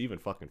stations, even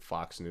fucking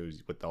Fox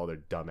News with all their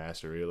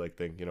dumbassery, like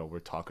think, we're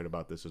talking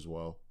about this as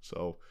well.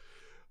 So,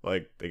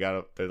 like,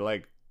 they're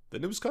like, the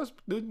news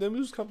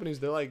companies,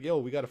 they're like, yo,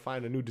 we gotta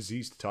find a new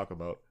disease to talk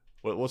about.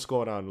 What's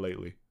going on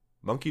lately?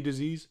 Monkey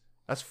disease?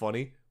 That's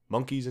funny.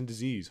 Monkeys and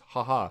disease.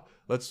 Haha.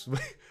 Let's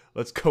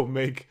go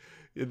make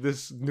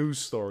this news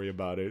story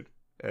about it.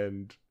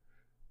 And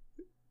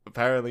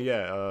apparently,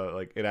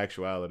 like in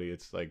actuality,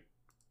 it's like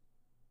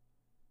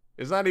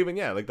it's not even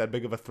like that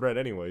big of a threat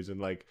anyways.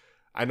 And like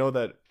I know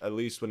that at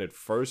least when it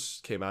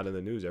first came out in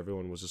the news,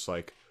 everyone was just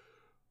like,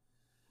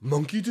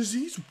 monkey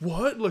disease?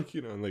 What? Like,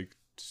 like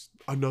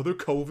another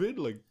COVID,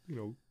 like,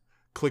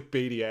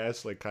 clickbaity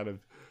ass, like kind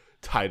of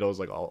titles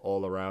like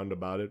all around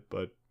about it.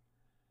 But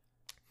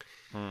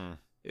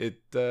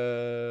it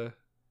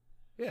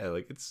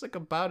like it's like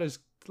about as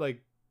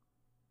like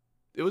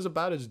it was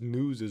about as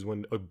news as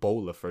when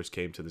Ebola first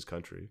came to this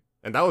country.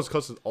 And that was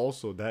because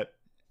also that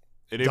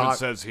it even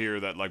says here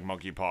that like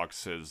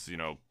monkeypox is,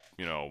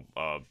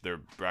 they're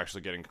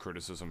actually getting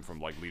criticism from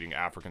like leading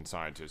African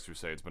scientists who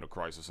say it's been a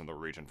crisis in the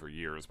region for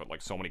years, but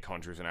like so many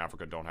countries in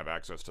Africa don't have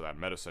access to that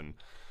medicine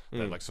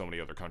that like so many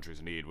other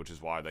countries need, which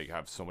is why they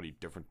have so many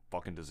different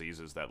fucking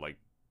diseases that like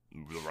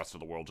the rest of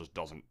the world just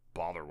doesn't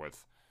bother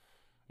with,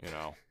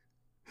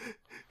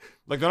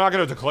 Like they're not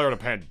gonna declare it a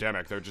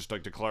pandemic. They're just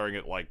like declaring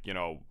it like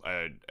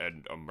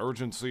an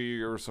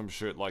emergency or some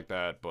shit like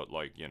that. But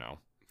like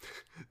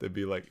they'd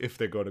be like, if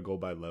they're going to go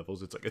by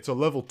levels, it's like it's a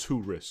level 2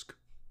 risk.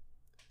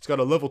 It's got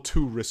a level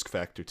 2 risk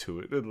factor to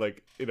it. And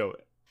like,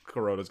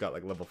 Corona's got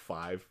like level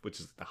 5, which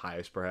is the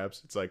highest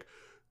perhaps. It's like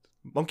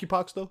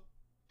monkeypox though,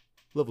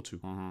 level 2.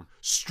 Mm-hmm.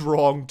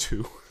 Strong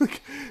 2.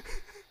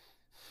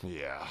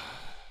 Yeah.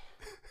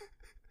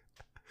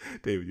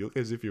 David, you look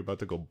as if you're about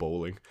to go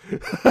bowling.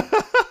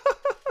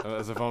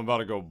 As if I'm about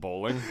to go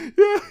bowling. Yeah,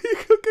 you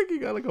look like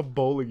you got like a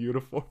bowling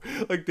uniform.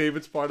 Like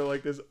David's part of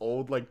like this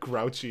old like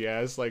grouchy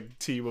ass like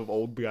team of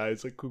old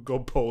guys like who go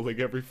bowling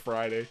every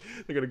Friday.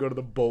 They're gonna go to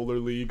the bowler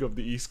league of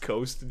the East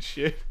Coast and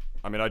shit.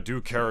 I mean, I do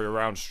carry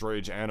around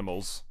strange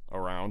animals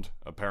around,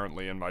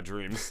 apparently in my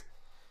dreams.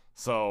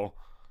 So,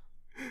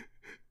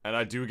 and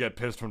I do get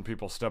pissed when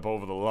people step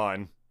over the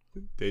line.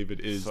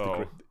 David is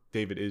the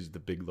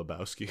Big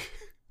Lebowski.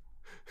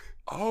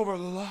 Over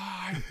the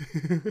line.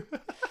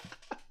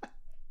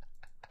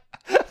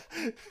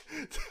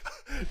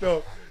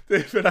 No,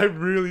 David,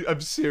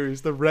 I'm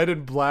serious. The red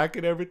and black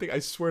and everything, I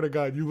swear to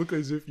God, you look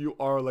as if you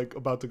are like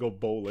about to go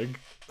bowling.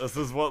 This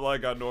is what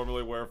like I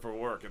normally wear for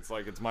work. It's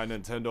like it's my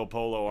Nintendo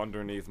Polo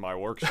underneath my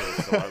work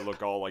shirt, so I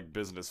look all like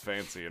business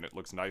fancy, and it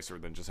looks nicer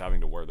than just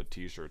having to wear the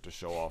t-shirt to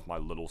show off my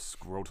little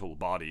scrotal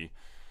body.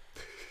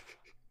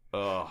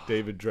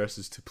 David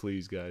dresses to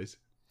please, guys.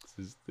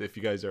 If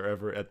you guys are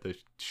ever at the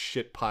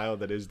shit pile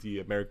that is the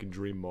American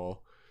Dream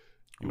Mall,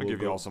 I'm gonna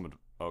give you all some.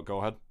 Oh, go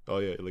ahead. Oh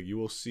yeah, like you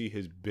will see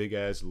his big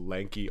ass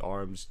lanky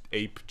arms,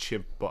 ape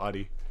chimp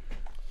body,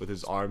 with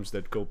his arms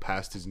that go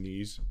past his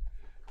knees,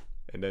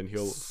 and then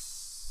he'll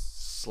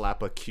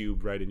slap a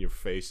cube right in your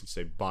face and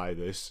say, "Buy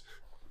this."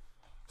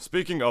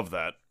 Speaking of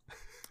that,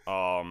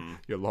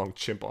 your long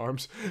chimp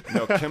arms.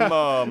 no,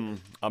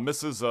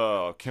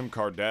 Mrs. Kim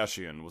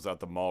Kardashian was at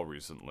the mall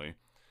recently,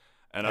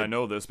 and I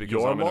know this because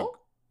your I'm mall?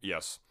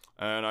 Yes.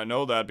 And I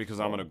know that because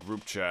I'm in a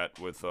group chat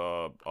with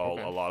a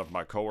lot of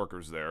my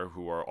coworkers there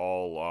who are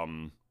all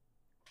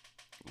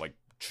like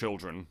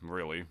children,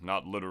 really,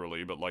 not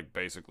literally, but like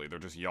basically they're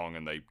just young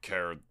and they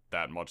care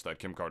that much that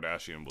Kim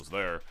Kardashian was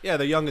there. Yeah,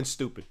 they're young and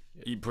stupid.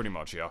 Pretty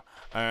much, yeah.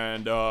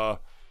 And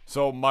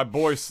so my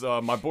boy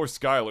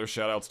Skyler,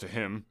 shout outs to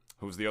him,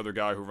 who's the other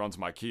guy who runs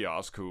my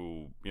kiosk,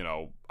 who, you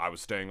know, I was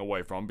staying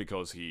away from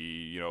because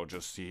he, you know,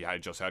 he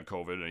had just had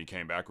COVID and he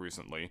came back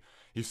recently.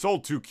 He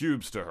sold 2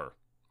 cubes to her.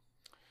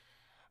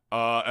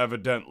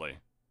 Evidently.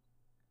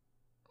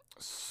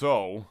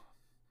 So,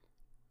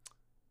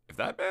 if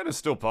that man is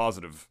still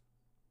positive,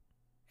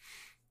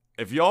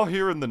 if y'all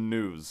hear in the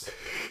news,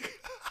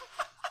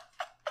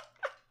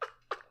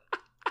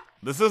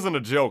 this isn't a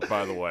joke,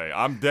 by the way.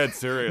 I'm dead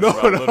serious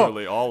about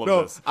literally all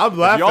of this. I'm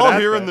laughing. If y'all at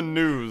hear that. in the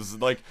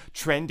news, like,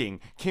 trending,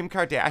 Kim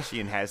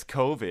Kardashian has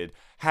COVID,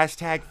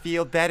 hashtag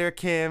feel better,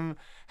 Kim,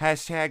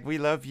 hashtag we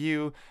love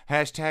you,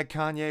 hashtag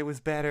Kanye was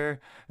better,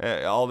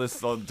 all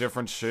this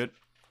different shit,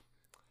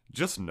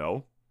 just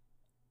know,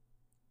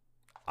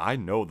 I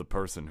know the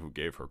person who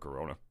gave her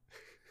corona.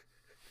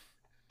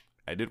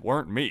 And it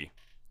weren't me.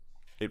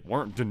 It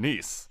weren't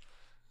Denise.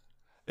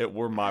 It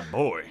were my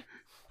boy.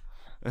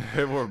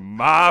 It were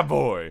my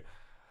boy.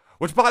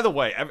 Which, by the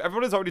way,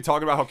 everybody's already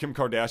talking about how Kim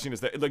Kardashian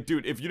is like,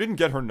 dude, if you didn't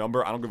get her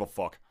number, I don't give a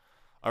fuck.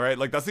 All right?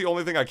 Like, that's the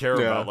only thing I care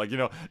about. Like, you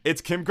know,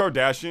 it's Kim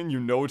Kardashian. You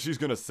know what she's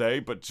going to say,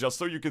 but just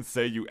so you can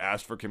say you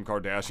asked for Kim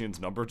Kardashian's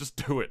number,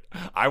 just do it.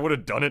 I would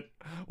have done it.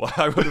 Well,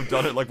 I would have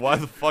done it. Like, why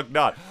the fuck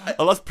not?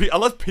 Unless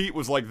Pete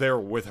was, like, there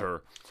with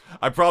her.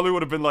 I probably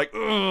would have been like,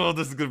 ugh,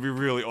 this is going to be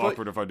really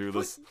awkward if I do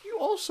this. But you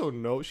also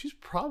know she's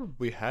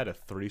probably had a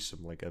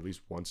threesome, like, at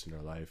least once in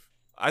her life.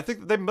 I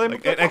think they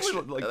like an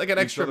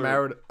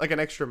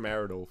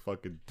extramarital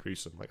fucking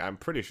threesome. Like, I'm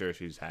pretty sure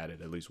she's had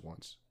it at least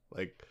once.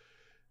 Like,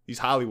 these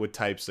Hollywood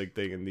types, like,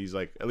 thing, and these,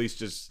 like, at least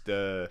just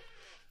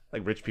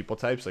like rich people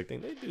types, like, they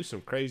do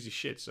some crazy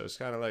shit. So it's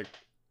kind of like,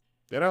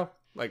 you know,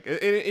 like,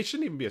 it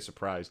shouldn't even be a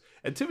surprise.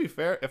 And to be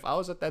fair, if I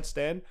was at that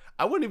stand,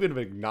 I wouldn't even have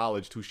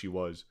acknowledged who she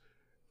was.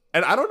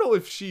 And I don't know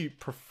if she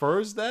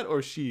prefers that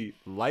or she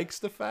likes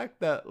the fact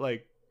that,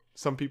 like,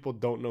 some people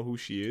don't know who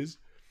she is,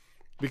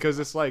 because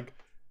it's like,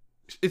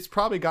 it's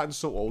probably gotten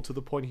so old to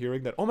the point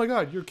hearing that, oh my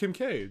god, you're Kim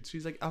K. And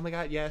she's like, oh my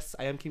god, yes,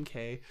 I am Kim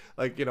K.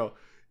 Like, you know,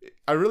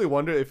 I really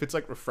wonder if it's,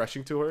 like,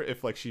 refreshing to her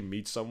if, like, she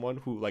meets someone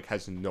who, like,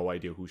 has no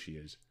idea who she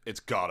is. It's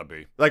gotta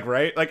be. Like,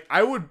 right? Like,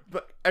 I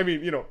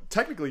mean, you know,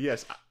 technically,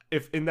 yes.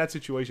 If in that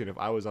situation, if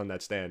I was on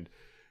that stand,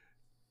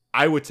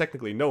 I would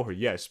technically know her,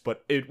 yes.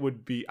 But it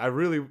would be, I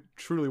really,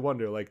 truly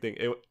wonder, like,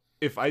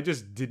 if I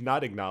just did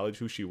not acknowledge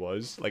who she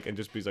was, like, and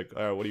just be like,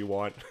 all right, what do you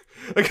want?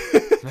 Like,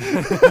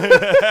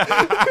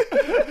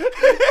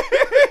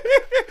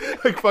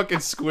 like fucking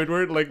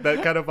Squidward, like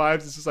that kind of vibes.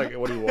 It's just like,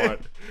 what do you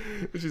want?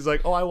 And she's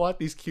like, oh, I want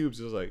these cubes.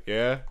 I was like,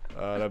 yeah,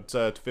 that's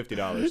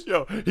 $50.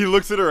 Yo, he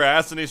looks at her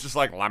ass and he's just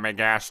like, let me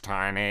guess,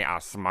 Tiny, a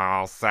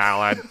small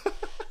salad.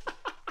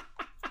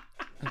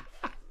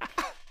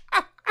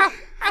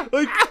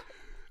 Like,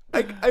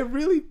 I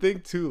really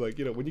think too, like,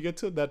 you know, when you get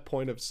to that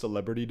point of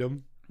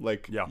celebritydom,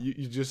 like, yeah,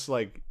 you just,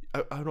 like,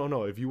 I don't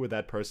know, if you were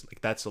that person,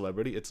 like, that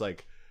celebrity, it's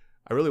like,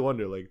 I really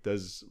wonder, like,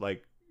 does,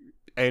 like,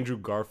 Andrew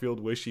Garfield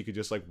wish he could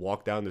just, like,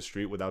 walk down the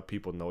street without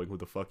people knowing who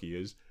the fuck he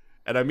is?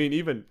 And I mean,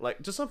 even,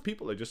 like, just some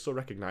people are just so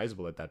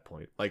recognizable at that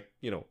point. Like,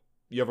 you know,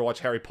 you ever watch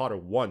Harry Potter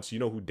once, you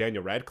know who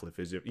Daniel Radcliffe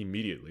is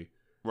immediately.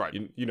 Right.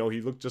 You know,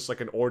 he looked just like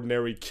an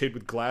ordinary kid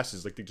with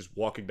glasses, like, they're just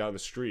walking down the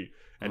street.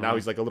 And now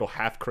he's, like, a little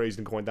half crazed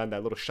and going down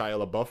that little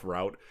Shia LaBeouf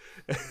route.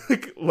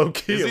 Like,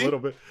 low-key a little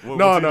bit.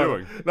 What's he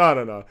doing?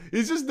 No.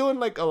 He's just doing,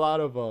 like, a lot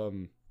of, what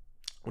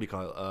do you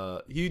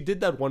call it? He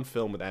did that one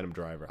film with Adam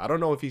Driver. I don't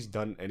know if he's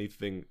done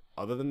anything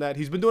other than that.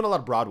 He's been doing a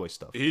lot of Broadway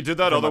stuff. He did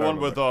that other one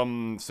with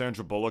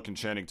Sandra Bullock and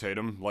Channing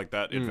Tatum, like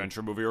that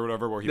adventure movie or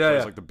whatever, where he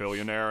plays like the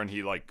billionaire and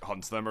he, like,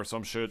 hunts them or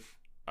some shit.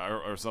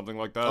 Or something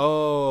like that.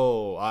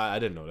 Oh, I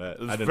didn't know that.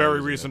 It's a very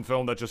recent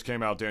film that just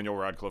came out. Daniel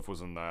Radcliffe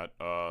was in that.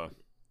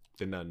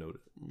 Did not know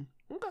that.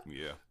 Okay.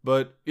 Yeah.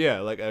 But yeah,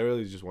 like, I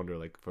really just wonder,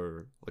 like,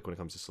 for, like, when it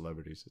comes to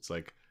celebrities, it's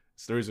like,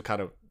 there is a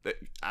kind of,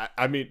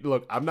 I mean,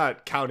 look, I'm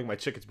not counting my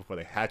chickens before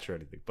they hatch or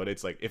anything, but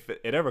it's like, if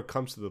it ever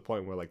comes to the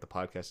point where, like, the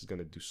podcast is going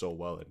to do so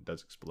well and it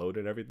does explode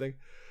and everything,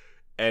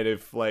 and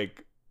if,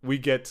 like, we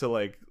get to,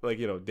 like,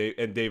 you know,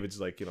 David's,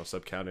 like, you know,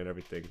 sub count and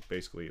everything,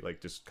 basically,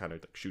 like, just kind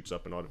of, like, shoots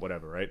up and all,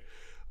 whatever, right?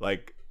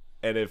 Like,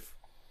 and if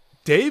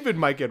David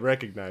might get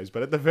recognized,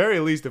 but at the very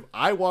least, if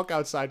I walk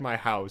outside my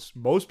house,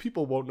 most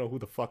people won't know who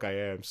the fuck I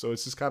am. So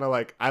it's just kind of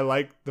like, I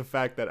like the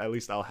fact that at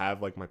least I'll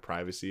have, like, my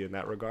privacy in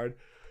that regard.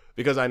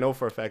 Because I know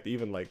for a fact,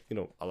 even, like, you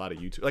know, a lot of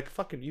YouTube, like,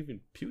 fucking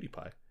even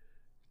PewDiePie.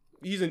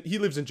 He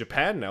lives in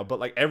Japan now, but,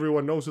 like,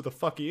 everyone knows who the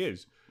fuck he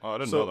is. Oh, I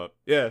didn't know that.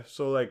 Yeah,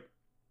 so, like,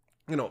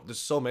 you know, there's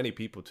so many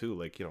people too,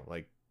 like, you know,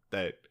 like,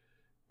 that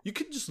you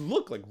can just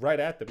look, like, right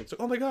at them. It's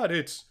like, oh my god,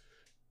 it's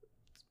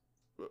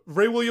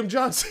Ray William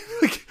Johnson.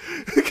 Like,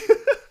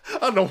 I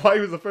don't know why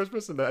he was the first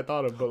person that I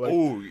thought of, but, like,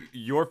 oh,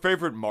 your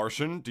favorite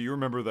Martian? Do you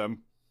remember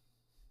them?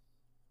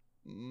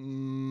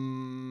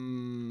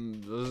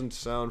 Doesn't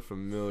sound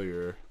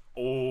familiar.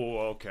 Oh,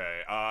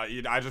 okay.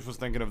 I just was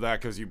thinking of that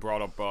because you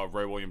brought up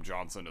Ray William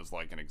Johnson as,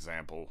 like, an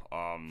example.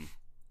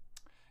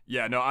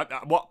 Yeah, no,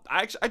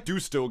 I do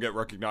still get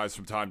recognized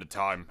from time to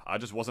time. I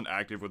just wasn't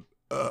active with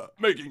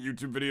making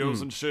YouTube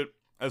videos and shit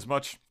as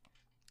much.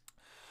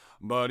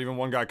 But even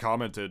one guy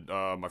commented,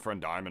 my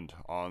friend Diamond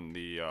on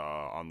the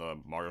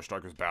Mario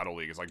Strikers Battle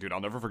League is like, dude,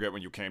 I'll never forget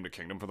when you came to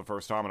Kingdom for the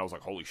first time, and I was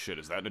like, holy shit,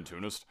 is that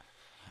Nintunist?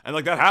 And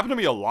like that happened to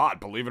me a lot,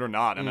 believe it or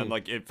not, and then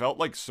like it felt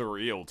like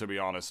surreal, to be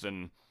honest,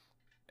 and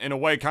in a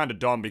way kind of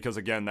dumb because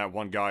again, that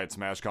one guy at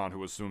SmashCon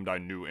who assumed I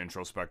knew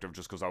Introspective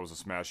just because I was a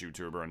Smash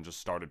YouTuber and just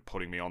started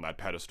putting me on that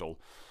pedestal,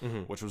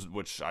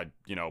 which I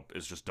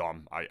is just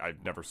dumb.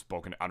 I've never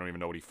spoken. I don't even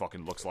know what he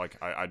fucking looks like.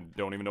 I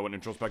don't even know what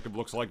Introspective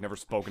looks like. Never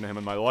spoken to him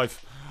in my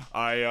life.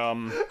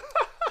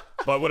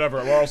 But whatever,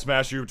 we're all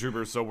Smash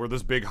YouTubers, so we're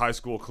this big high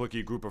school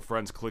cliquey group of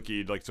friends,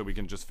 cliquey, like so we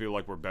can just feel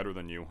like we're better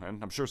than you,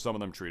 and I'm sure some of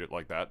them treat it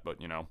like that, but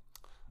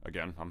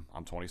again,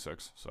 I'm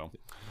 26, so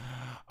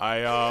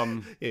yeah,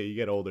 you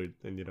get older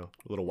and a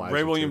little wiser.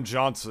 Ray William too.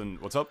 Johnson,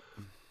 what's up?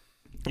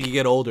 You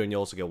get older and you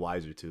also get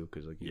wiser too,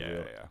 because like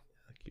Yeah.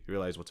 you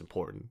realize what's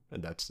important,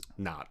 and that's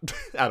not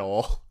at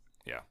all.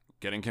 Yeah,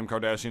 getting Kim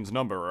Kardashian's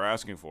number or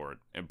asking for it,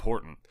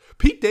 important.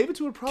 Pete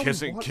Davidson would probably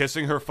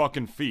kissing her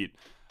fucking feet,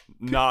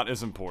 not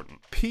as important.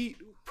 Pete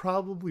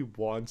probably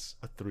wants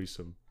a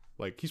threesome.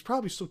 Like he's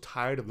probably so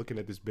tired of looking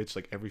at this bitch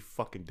like every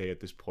fucking day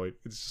at this point.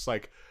 It's just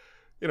like,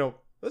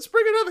 let's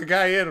bring another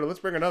guy in, or let's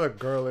bring another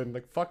girl in,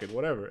 like fuck it,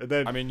 whatever. And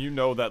then I mean,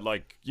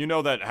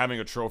 that having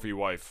a trophy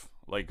wife,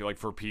 like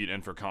for Pete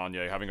and for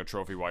Kanye, having a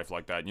trophy wife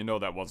like that,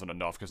 that wasn't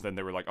enough because then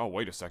they were like, oh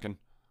wait a second,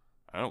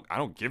 I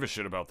don't give a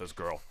shit about this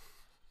girl.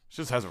 She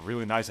just has a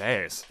really nice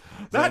ass.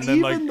 Not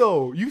even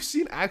though you've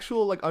seen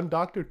actual like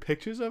undoctored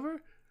pictures of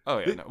her. Oh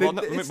yeah,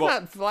 it's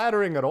not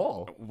flattering at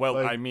all. Well,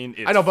 like, I mean,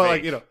 it's I know, but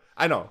fake. like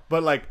I know,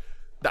 but like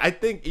I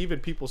think even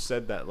people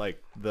said that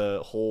like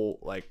the whole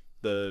like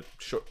the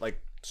short like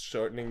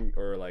shortening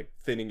or like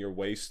thinning your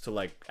waist to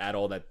like add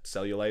all that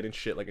cellulite and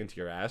shit like into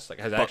your ass like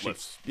has actually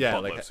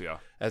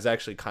has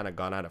actually kind of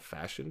gone out of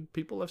fashion,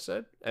 people have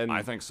said. And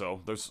I think so.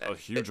 There's a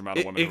huge amount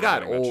of women it who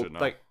got are getting that old shit now.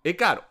 like it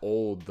got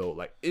old though,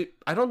 like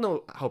I don't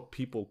know how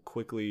people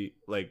quickly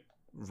like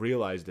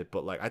realized it,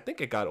 but like I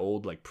think it got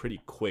old like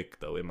pretty quick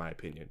though, in my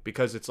opinion,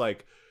 because it's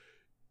like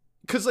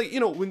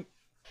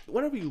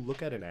whenever you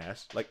look at an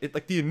ass, like it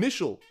like the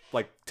initial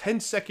like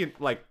 10-second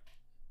like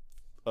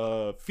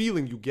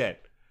feeling you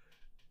get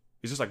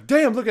is just like,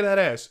 damn, look at that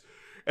ass.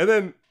 And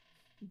then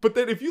but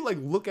then if you like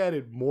look at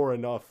it more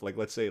enough, like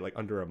let's say like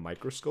under a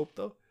microscope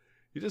though,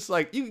 you just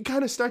like you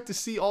kind of start to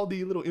see all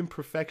the little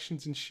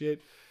imperfections and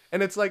shit.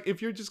 And it's like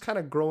if you're just kind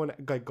of going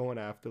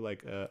after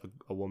like a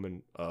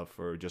woman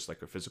for just like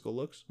her physical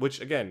looks,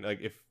 which again, like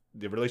if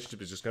the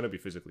relationship is just gonna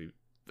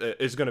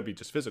be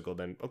just physical,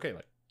 then okay,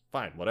 like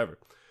fine, whatever.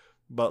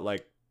 But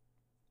like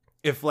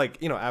if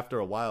like after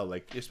a while,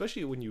 like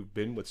especially when you've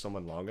been with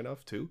someone long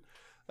enough too,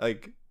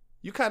 like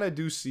you kind of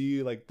do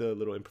see like the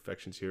little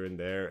imperfections here and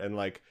there, and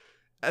like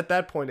at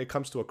that point it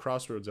comes to a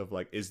crossroads of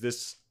like, is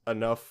this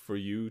enough for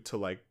you to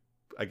like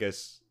I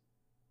guess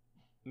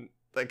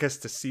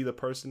to see the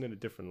person in a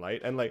different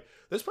light? And like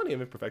there's plenty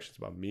of imperfections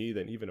about me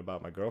than even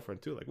about my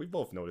girlfriend too, like we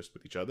both noticed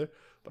with each other,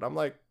 but I'm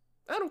like,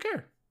 I don't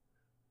care,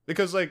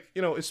 because like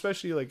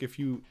especially like if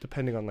you,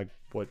 depending on like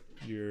what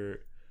you're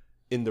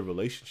in the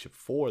relationship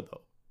for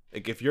though,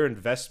 like if your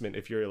investment,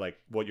 if you're like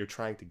what you're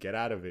trying to get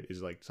out of it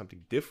is like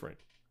something different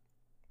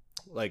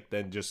like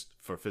than just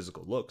for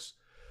physical looks,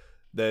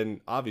 then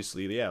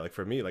obviously like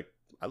for me, like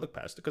I look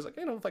past it because like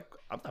like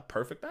I'm not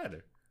perfect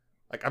either.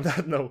 Like I'm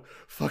not no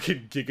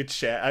fucking giga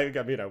chat.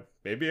 I mean,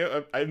 maybe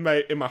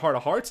in my heart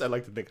of hearts, I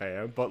like to think I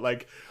am, but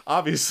like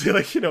obviously,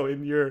 like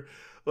in your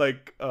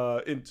like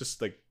in just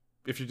like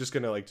if you're just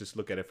gonna like just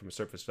look at it from a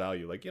surface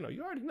value, like you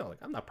already know like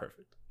I'm not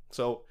perfect.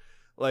 So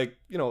like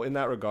in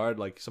that regard,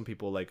 like some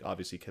people like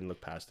obviously can look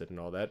past it and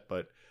all that,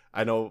 but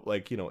I know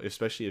like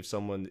especially if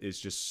someone is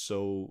just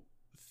so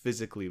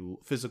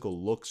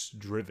physical looks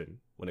driven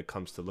when it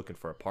comes to looking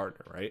for a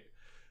partner, right?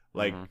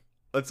 Like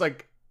it's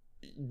like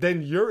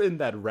then you're in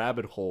that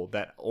rabbit hole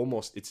that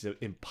almost it's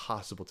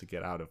impossible to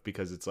get out of,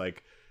 because it's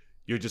like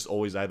you're just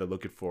always either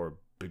looking for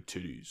big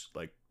titties,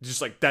 like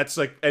just like that's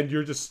like, and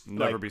you're just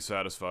never like, be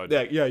satisfied.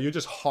 Yeah, you're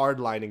just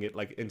hardlining it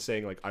like and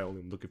saying like I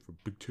only am looking for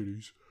big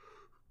titties,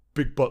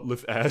 big butt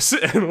lift ass,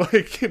 and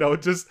like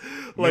just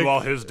like meanwhile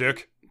his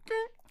dick.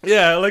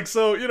 Yeah, like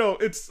so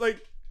it's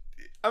like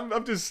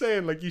I'm just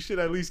saying like you should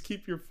at least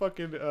keep your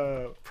fucking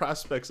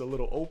prospects a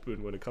little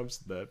open when it comes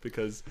to that,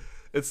 because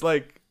it's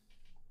like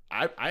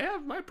I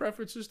have my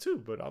preferences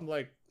too, but I'm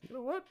like, you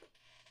know what?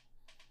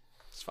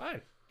 It's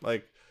fine.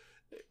 Like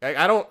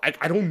I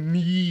don't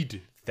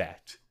need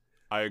that.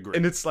 I agree.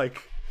 And it's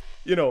like,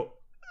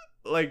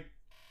 like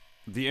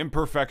the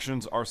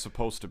imperfections are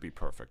supposed to be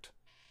perfect,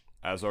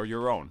 as are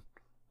your own.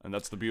 And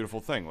that's the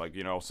beautiful thing. Like,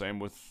 same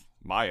with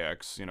my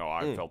ex,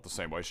 I felt the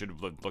same way. She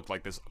looked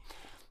like this.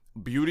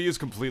 Beauty is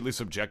completely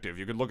subjective.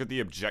 You could look at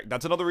the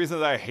that's another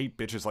reason that I hate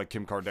bitches like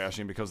Kim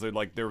Kardashian, because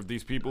they're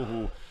these people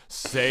who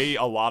say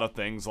a lot of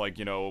things like,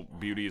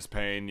 beauty is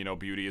pain,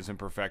 beauty is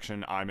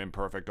imperfection, I'm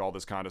imperfect, all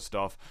this kind of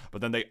stuff,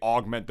 but then they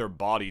augment their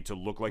body to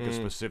look like a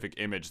specific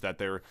image that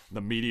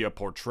the media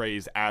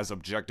portrays as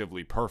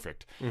objectively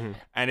perfect.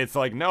 And it's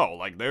like, no,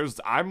 like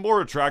I'm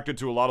more attracted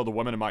to a lot of the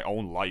women in my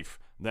own life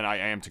than I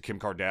am to Kim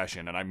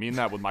Kardashian, and I mean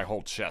that with my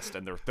whole chest.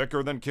 And they're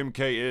thicker than Kim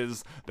K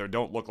is. They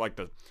don't look like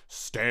the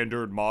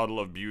standard model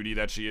of beauty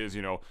that she is.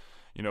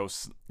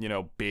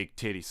 Big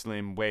titty,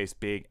 slim waist,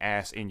 big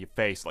ass in your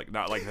face, like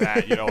not like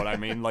that. You know what I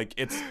mean? Like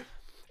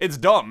it's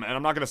dumb. And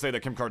I'm not gonna say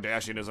that Kim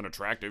Kardashian isn't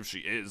attractive. She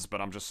is, but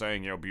I'm just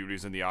saying,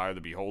 beauty's in the eye of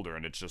the beholder,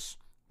 and it's just.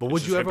 But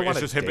would you ever want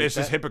to date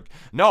that?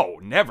 No,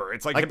 never.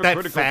 It's like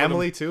hypocritical. That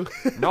family too?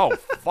 No,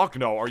 fuck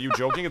no. Are you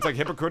joking? It's like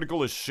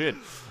hypocritical as shit.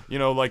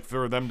 Like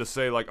for them to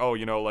say like, oh,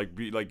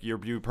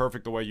 you're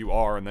perfect the way you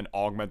are, and then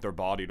augment their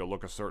body to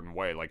look a certain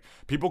way. Like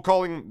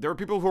there are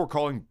people who are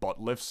calling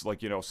butt lifts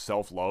like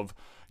self-love.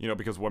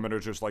 Because women are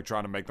just like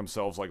trying to make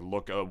themselves like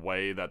look a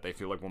way that they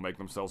feel like will make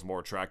themselves more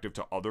attractive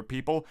to other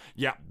people.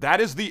 Yeah, that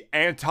is the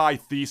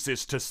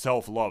antithesis to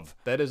self-love.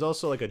 That is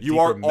also like you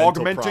are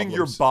augmenting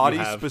your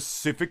body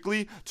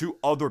specifically to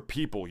other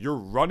people. You're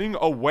running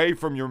away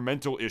from your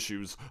mental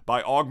issues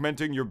by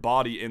augmenting your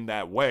body in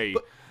that way.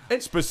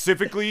 And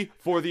specifically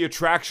for the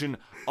attraction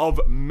of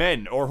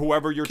men or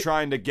whoever you're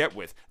trying to get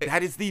with.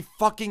 That is the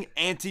fucking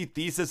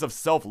antithesis of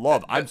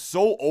self-love. I'm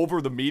so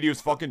over the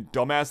media's fucking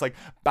dumbass like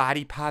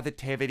body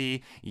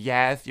positivity.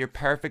 Yes, you're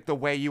perfect the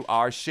way you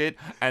are shit.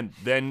 And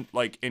then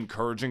like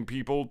encouraging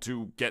people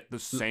to get the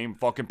same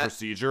fucking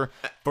procedure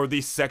for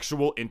the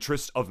sexual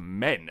interest of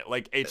men.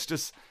 Like it's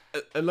just...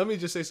 And let me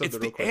just say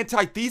something real quick. It's the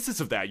antithesis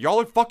of that.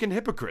 Y'all are fucking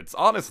hypocrites,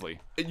 honestly.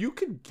 And you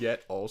could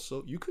get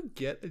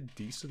a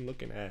decent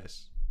looking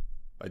ass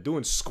by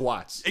doing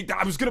squats.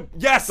 I was gonna,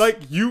 yes!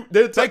 Thank you.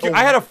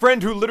 I had a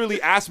friend who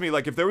literally asked me,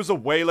 like, if there was a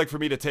way, like, for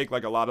me to take,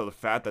 like, a lot of the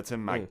fat that's in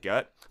my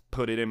gut,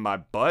 put it in my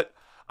butt,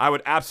 I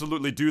would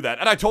absolutely do that.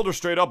 And I told her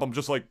straight up, I'm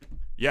just like,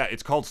 yeah,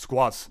 it's called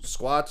squats.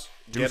 Squats.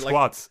 Do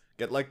squats.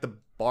 Get, like, the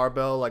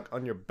barbell, like,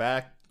 on your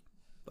back,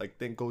 like,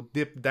 then go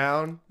dip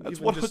down. That's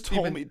what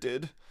Hitomi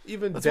did.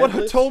 That's what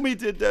Hitomi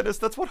did, Dennis.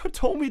 That's what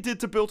Hitomi did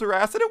to build her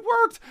ass, and it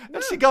worked.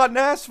 And she got an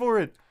ass for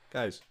it.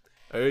 Guys,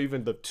 or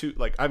even the two,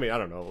 like, I mean, I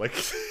don't know, like...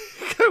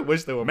 I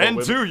wish they were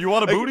men too. You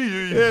want a booty?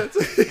 Yeah,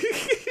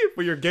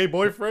 for your gay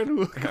boyfriend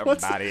who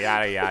yada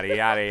yada yada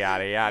yada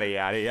yada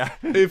yada yada.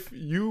 If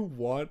you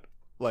want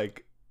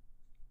like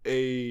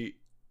a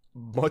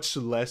much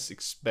less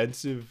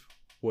expensive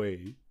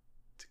way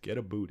to get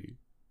a booty,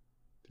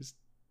 just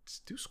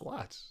do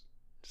squats.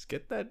 Just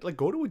get that, like,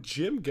 go to a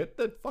gym, get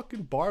that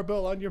fucking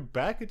barbell on your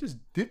back, and just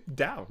dip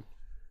down,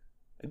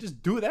 and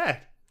just do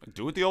that.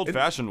 Do it the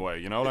old-fashioned way,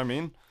 you know what I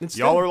mean?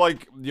 Y'all are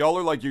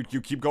like you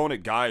keep going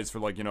at guys for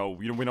like, we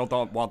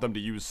don't want them to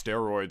use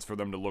steroids for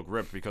them to look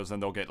ripped because then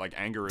they'll get like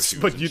anger issues.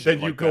 But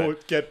you go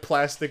get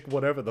plastic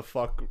whatever the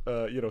fuck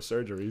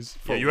surgeries.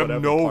 Yeah, you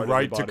have no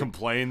right to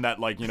complain that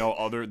like,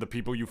 the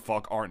people you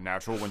fuck aren't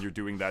natural when you're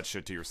doing that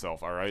shit to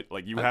yourself, all right?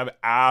 Like you have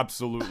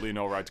absolutely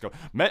no right to go.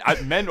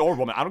 Men or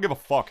women, I don't give a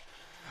fuck.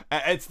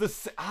 It's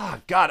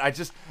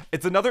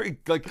it's another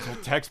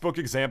like textbook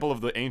example of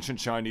the ancient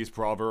Chinese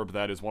proverb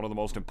that is one of the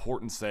most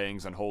important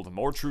sayings and holds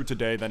more true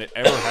today than it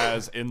ever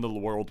has in the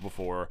world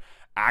before.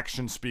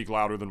 Actions speak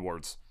louder than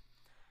words.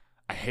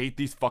 I hate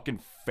these fucking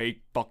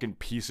fake fucking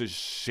pieces of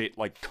shit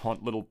like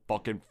cunt little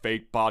fucking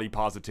fake body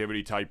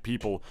positivity type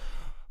people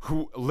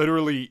who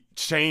literally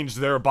change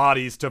their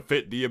bodies to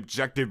fit the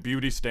objective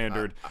beauty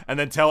standard and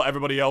then tell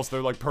everybody else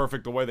they're like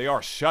perfect the way they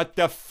are. Shut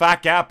the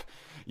fuck up.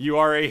 You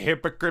are a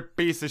hypocrite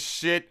piece of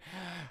shit.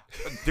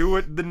 Do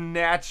it the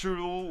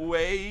natural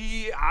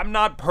way. I'm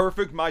not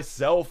perfect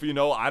myself,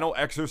 I don't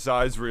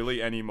exercise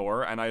really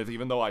anymore, and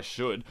even though I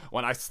should,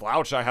 when I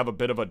slouch, I have a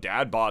bit of a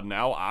dad bod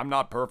now. I'm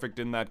not perfect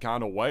in that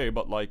kind of way,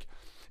 but like,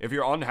 if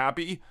you're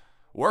unhappy,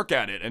 work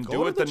at it and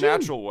do it the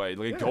natural way.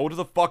 Like, go to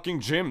the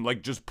fucking gym.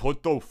 Like, just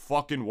put the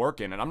fucking work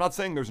in. And I'm not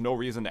saying there's no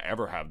reason to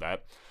ever have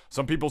that.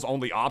 Some people's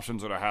only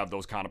options are to have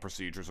those kind of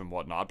procedures and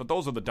whatnot, but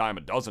those are the dime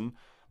a dozen.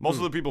 Most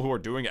of the people who are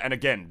doing it, and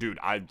again, dude,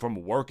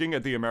 from working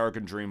at the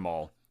American Dream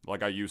Mall,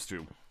 like I used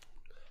to,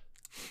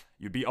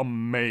 you'd be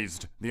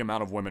amazed the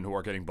amount of women who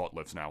are getting butt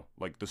lifts now.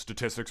 Like, the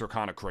statistics are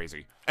kind of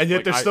crazy. And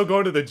yet they're still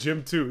going to the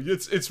gym, too.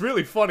 It's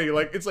really funny.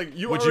 Like, it's like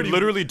you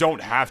literally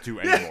don't have to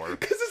anymore.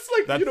 Because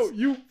it's like,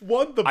 you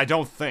won the... I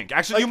don't think.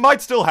 Actually, you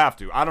might still have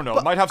to. I don't know.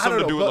 It might have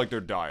something to do with, like,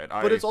 their diet.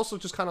 But it's also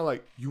just kind of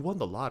like, you won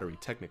the lottery,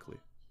 technically.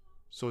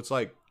 So it's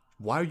like...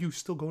 Why are you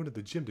still going to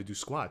the gym to do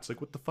squats?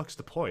 Like, what the fuck's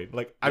the point?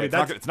 Like, I mean,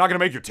 it's not gonna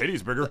make your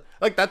titties bigger.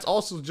 Like, that's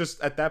also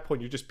just at that point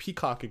you're just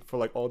peacocking for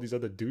like all these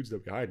other dudes that are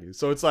behind you.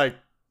 So it's like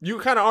you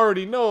kind of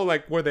already know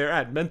like where they're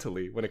at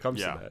mentally when it comes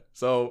to that.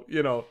 So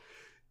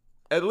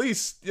at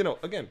least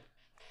again,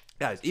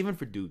 guys, even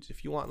for dudes,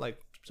 if you want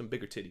like some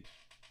bigger titties,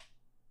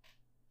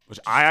 which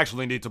I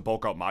actually need to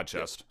bulk up my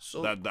chest.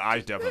 So that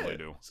I definitely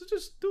do. So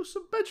just do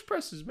some bench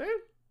presses, man.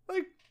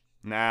 Like,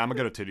 nah, I'm gonna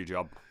get a titty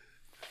job.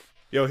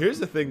 Yo, here's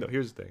the thing, though.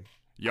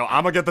 Yo,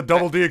 I'm gonna get the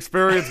double D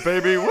experience,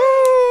 baby.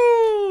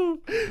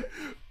 Woo!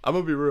 I'm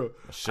gonna be real.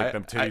 I'll shake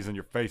them titties in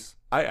your face.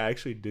 I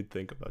actually did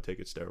think about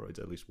taking steroids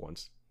at least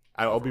once.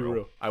 I'll be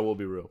real. I will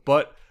be real.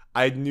 But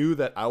I knew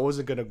that I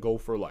wasn't gonna go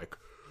for like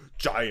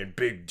giant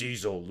big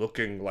diesel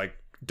looking like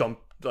dump,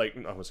 like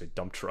I want to say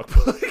dump truck,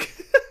 but like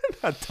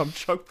a dump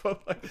truck,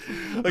 but like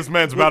This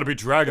man's about to be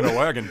dragging a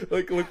wagon.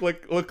 look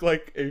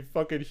like a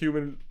fucking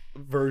human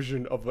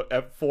version of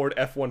a Ford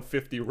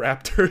F-150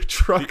 Raptor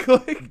truck,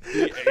 like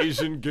The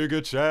Asian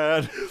Giga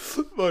Chad.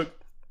 but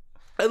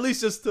at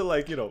least just to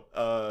like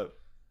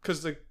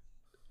because like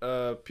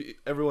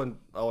everyone,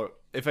 or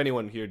if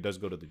anyone here does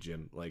go to the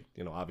gym, like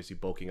obviously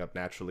bulking up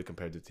naturally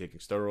compared to taking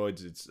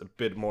steroids, it's a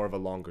bit more of a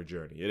longer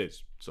journey. It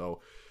is.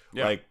 So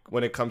like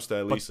when it comes to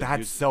at least But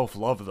that's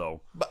self-love,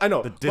 though. but I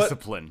know The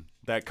discipline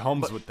that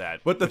comes with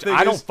that. but the which thing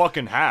I don't is-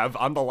 fucking have.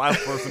 I'm the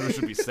last person who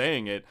should be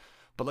saying it.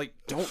 But like,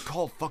 don't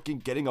call fucking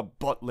getting a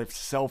butt lift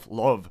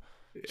self-love.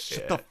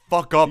 Shut the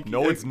fuck up.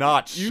 No, it's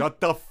not. Shut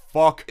the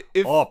fuck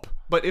up.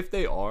 But if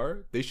they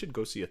are, they should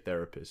go see a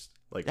therapist,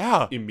 like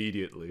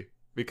immediately,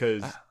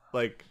 because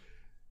like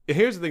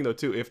here's the thing though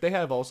too, if they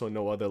have also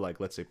no other like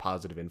let's say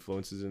positive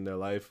influences in their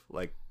life,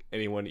 like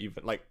anyone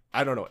even like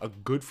I don't know, a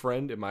good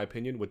friend in my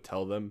opinion would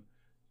tell them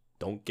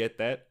don't get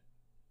that,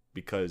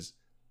 because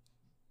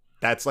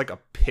that's like a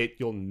pit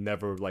you'll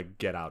never like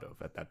get out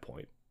of at that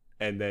point.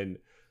 And then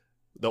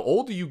the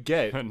older you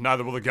get,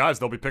 Neither will the guys.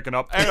 They'll be picking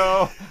up.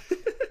 Ayo.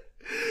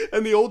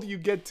 and the older you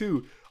get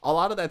too, a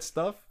lot of that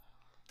stuff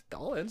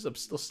all ends up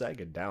still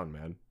sagging down,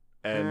 man.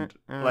 And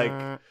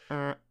like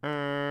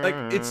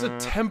it's a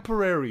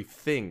temporary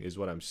thing is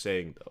what I'm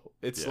saying though.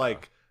 It's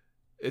like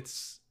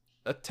it's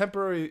a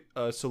temporary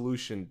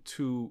solution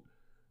to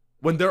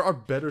when there are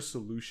better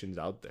solutions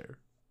out there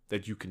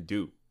that you can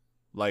do.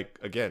 Like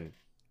again,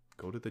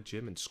 go to the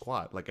gym and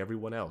squat like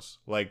everyone else.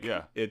 Like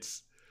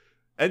it's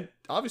and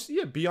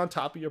obviously be on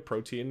top of your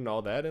protein and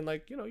all that, and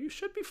like you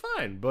should be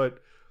fine. But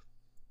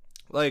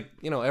like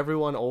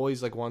everyone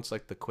always like wants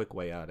like the quick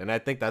way out, and I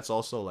think that's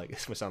also like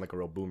it's gonna sound like a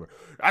real boomer.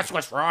 That's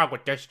what's wrong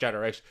with this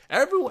generation.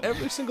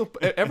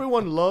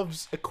 Everyone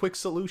loves a quick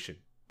solution.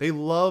 They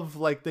love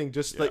like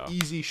just the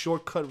easy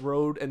shortcut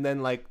road, and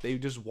then like they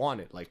just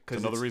want it. Like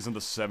Another reason the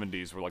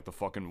 70s were like the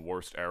fucking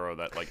worst era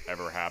that like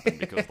ever happened,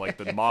 because like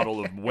the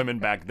model of women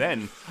back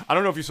then. I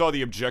don't know if you saw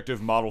the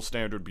objective model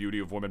standard beauty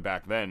of women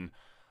back then.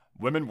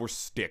 Women were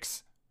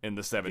sticks in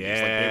the 70s. Like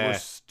they were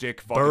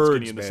stick fucking Birds,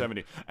 skinny in the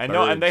man. 70s. And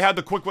no, and they had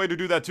the quick way to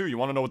do that too. You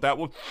want to know what that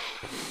was?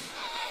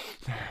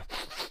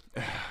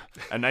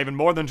 And even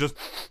more than just,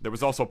 there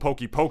was also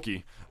pokey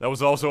pokey. That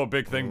was also a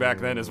big thing back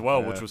then as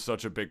well, which was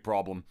such a big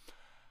problem.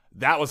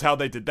 That was how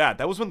they did that.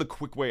 That was when the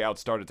quick way out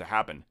started to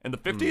happen. In the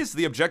 50s,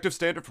 the objective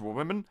standard for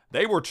women,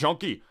 they were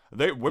chunky.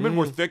 Women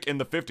were thick in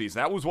the 50s.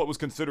 That was what was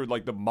considered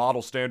like the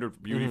model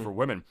standard beauty for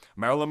women.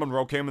 Marilyn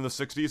Monroe came in the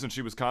 60s, and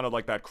she was kind of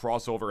like that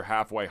crossover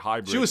halfway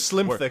hybrid. she was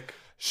slim thick.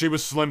 She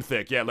was slim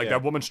thick, yeah. Like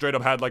that woman straight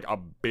up had like a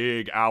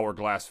big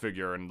hourglass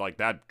figure, and like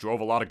that drove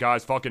a lot of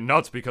guys fucking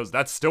nuts, because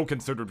that's still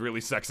considered really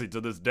sexy to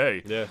this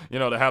day. Yeah.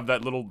 To have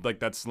that little like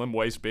that slim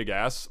waist, big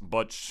ass,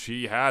 but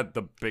she had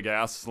the big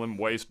ass, slim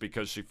waist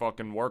because she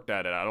fucking worked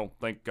at it. I don't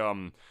think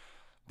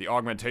the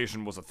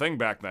augmentation was a thing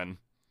back then.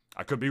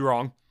 I could be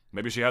wrong.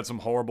 Maybe she had some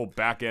horrible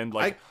back end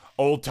like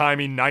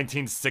old-timey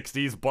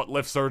 1960s butt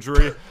lift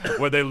surgery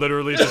where they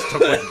literally just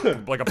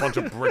took like a bunch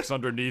of bricks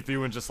underneath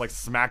you and just like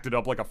smacked it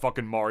up like a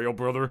fucking Mario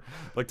brother,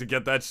 like to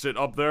get that shit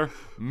up there.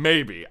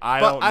 Maybe.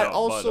 I don't know. I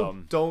also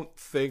don't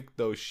think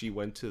though she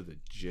went to the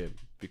gym,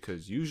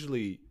 because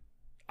usually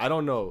I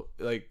don't know,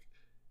 like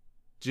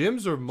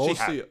gyms are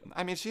mostly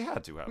she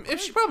had to have. if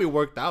she probably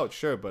worked out,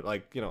 sure, but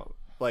like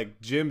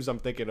like gyms I'm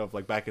thinking of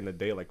like back in the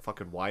day, like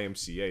fucking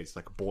YMCA's,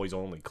 like boys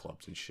only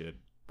clubs and shit,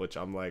 which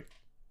I'm like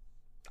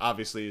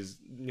obviously is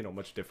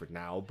much different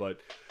now, but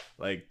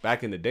like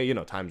back in the day,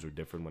 times were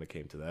different when it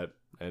came to that.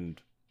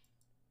 And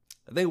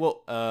I think we're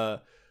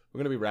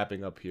gonna be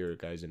wrapping up here,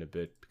 guys, in a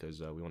bit,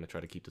 because we want to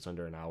try to keep this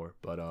under an hour.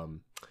 But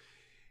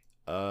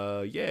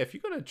if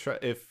you're gonna try,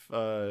 if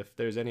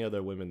there's any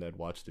other women that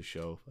watch the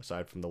show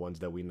aside from the ones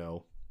that we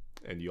know,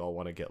 and you all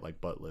want to get like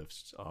butt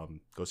lifts,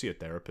 go see a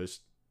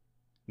therapist.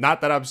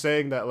 Not that I'm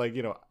saying that like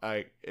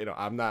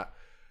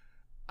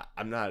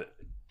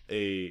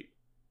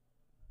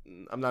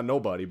I'm not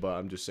nobody, but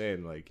I'm just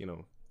saying like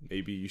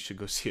maybe you should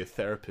go see a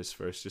therapist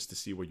first, just to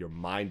see where your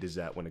mind is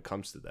at when it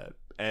comes to that.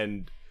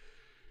 And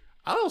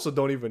I also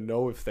don't even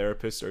know if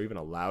therapists are even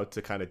allowed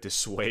to kind of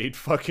dissuade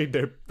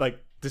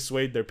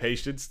their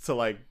patients to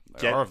like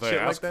get or if they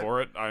shit ask like that.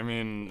 for it. I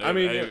mean,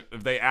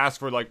 if they ask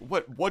for like,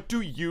 what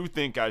do you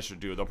think I should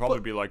do? They'll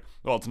probably be like,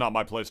 well, it's not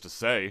my place to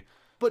say.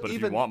 But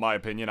if you want my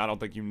opinion, I don't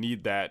think you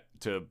need that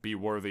to be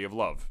worthy of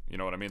love. You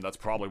know what I mean? That's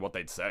probably what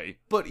they'd say.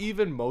 But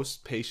even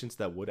most patients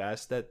that would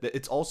ask that,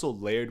 it's also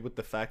layered with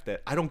the fact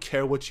that I don't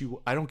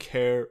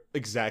care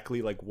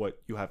exactly like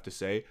what you have to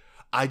say.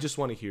 I just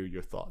want to hear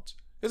your thoughts.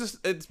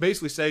 It's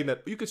basically saying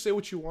that you can say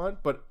what you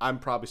want, but I'm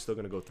probably still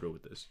going to go through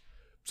with this.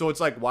 So it's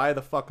like, why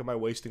the fuck am I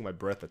wasting my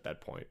breath at that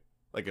point?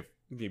 Like, if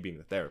me being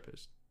the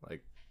therapist,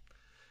 like,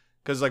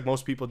 because like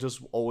most people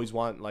just always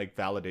want like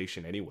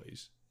validation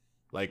anyways.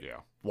 Like,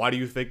 why do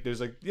you think there's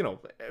like,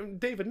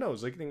 David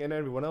knows, like, and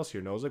everyone else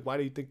here knows, like, why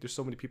do you think there's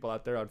so many people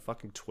out there on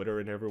fucking Twitter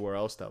and everywhere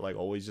else that like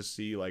always just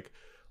see like,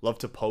 love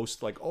to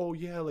post like, oh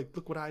yeah, like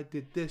look what I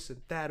did, this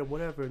and that and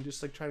whatever, and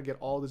just like trying to get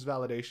all this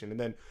validation, and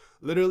then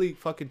literally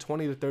fucking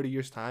 20 to 30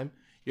 years time,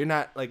 you're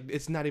not like,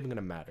 it's not even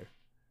gonna matter.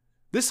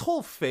 This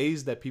whole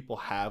phase that people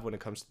have when it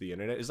comes to the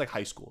internet is like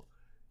high school.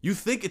 You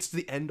think it's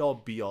the end all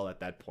be all at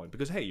that point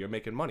because, hey, you're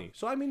making money.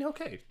 So, I mean,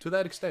 okay, to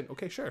that extent,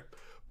 okay, sure.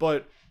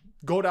 But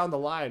go down the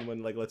line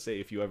when, like, let's say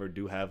if you ever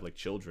do have, like,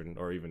 children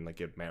or even, like,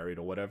 get married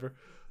or whatever,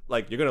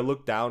 like, you're going to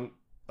look down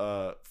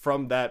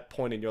from that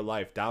point in your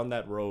life, down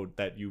that road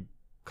that you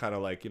kind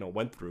of, like, you know,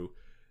 went through,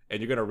 and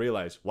you're going to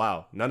realize,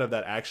 wow, none of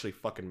that actually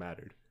fucking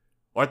mattered.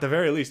 Or at the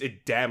very least,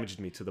 it damaged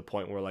me to the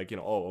point where, like, you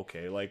know, oh,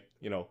 okay, like,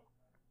 you know,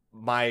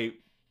 my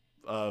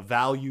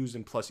values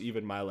and plus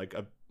even my, like,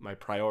 my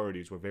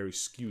priorities were very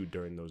skewed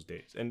during those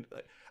days. And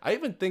I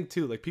even think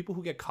too, like people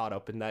who get caught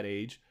up in that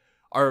age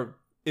are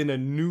in a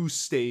new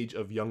stage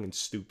of young and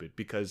stupid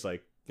because,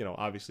 like, you know,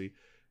 obviously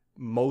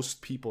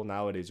most people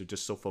nowadays are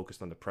just so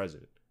focused on the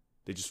present.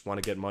 They just want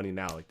to get money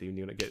now. Like they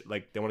want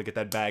to get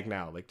that bag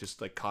now, like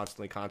just like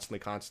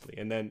constantly.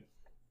 And then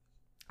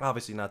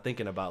obviously not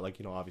thinking about, like,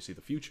 you know, obviously the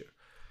future.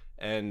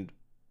 And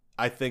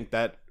I think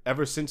that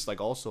ever since,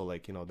 like, also,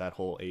 like, you know, that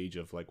whole age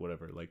of, like,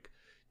 whatever, like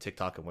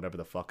TikTok and whatever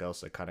the fuck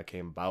else that kind of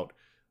came about,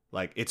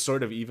 like, it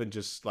sort of even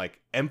just like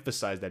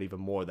emphasized that even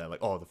more, that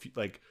like, oh,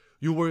 like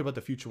you worry about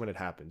the future when it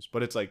happens,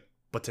 but it's like,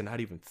 but to not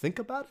even think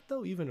about it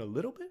though, even a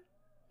little bit,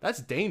 that's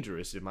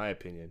dangerous in my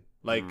opinion.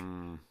 Like,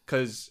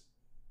 because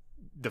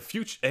the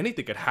future,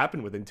 anything could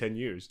happen within 10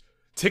 years.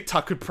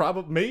 TikTok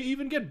could may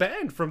even get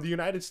banned from the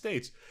United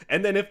States,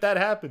 and then if that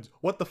happens,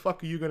 what the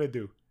fuck are you gonna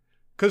do?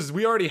 Because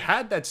we already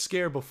had that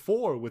scare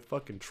before with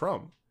fucking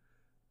Trump.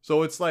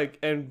 So it's like,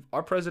 and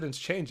our presidents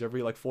change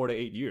every like 4 to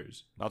 8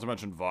 years. Not to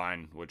mention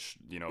Vine, which,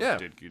 you know,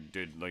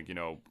 did like, you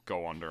know,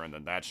 go under, and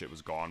then that shit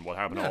was gone. What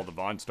happened to all the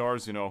Vine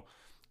stars? You know,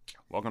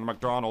 welcome to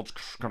McDonald's.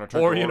 Kind of check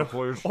or, your you know,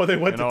 order, please. Or they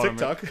went You know to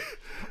what I mean? TikTok.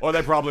 Or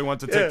they probably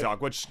went to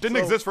TikTok, which didn't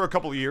So- exist for a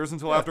couple of years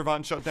until after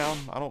Vine shut down,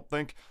 I don't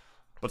think.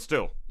 But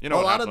still, you know, a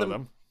what lot of happened them, to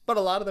them. but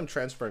a lot of them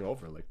transferring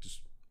over, like,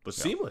 just was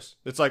seamless.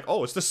 It's like,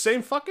 oh, it's the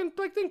same fucking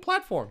like thing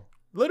platform,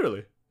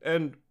 literally.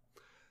 And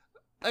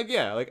like,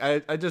 yeah, like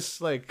I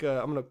just like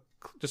I'm gonna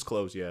just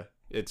close. Yeah,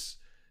 it's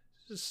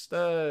just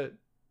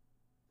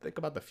think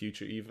about the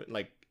future. Even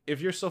like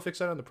if you're so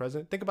fixated on the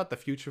present, think about the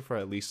future for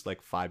at least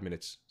like 5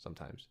 minutes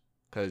sometimes,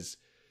 because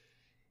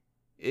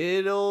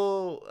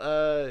it'll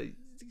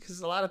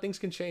because a lot of things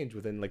can change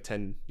within like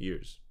 10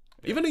 years,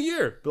 even a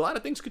year. A lot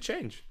of things could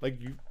change. Like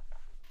you,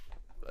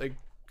 like.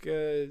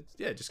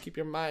 Yeah, just keep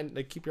your mind,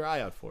 like keep your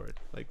eye out for it.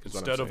 Like is what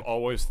I'm Instead of saying.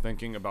 always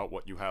thinking about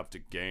what you have to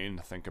gain,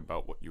 think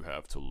about what you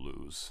have to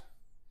lose.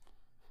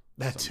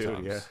 That too,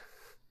 Sometimes. yeah.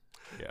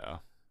 Yeah.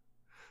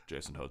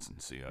 Jason Hudson,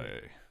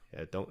 CIA.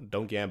 Yeah,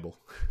 don't gamble.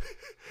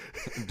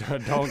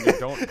 don't.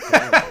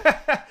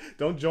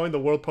 Don't join the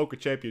World Poker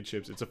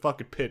Championships. It's a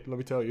fucking pit, let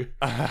me tell you.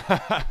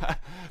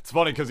 It's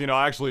funny because, you know,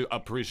 I actually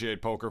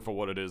appreciate poker for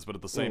what it is, but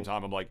at the same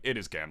time, I'm like, it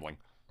is gambling.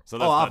 So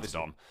that's obviously.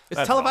 dumb. It's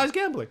That's televised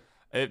dumb. gambling.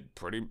 It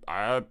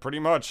pretty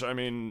much. I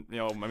mean, you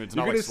know, it's not You're like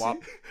gonna slot.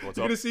 What's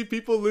You're up? gonna see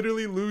people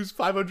literally lose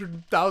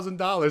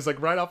 $500,000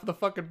 like right off the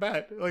fucking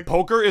bat. Like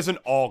Poker isn't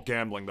all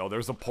gambling though.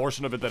 There's a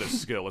portion of it that is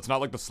skill. It's not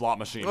like the slot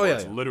machine where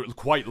it's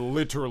quite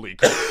literally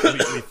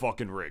completely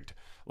fucking rigged.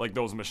 Like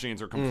those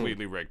machines are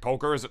completely rigged.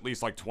 Poker is at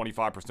least like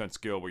 25%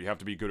 skill, where you have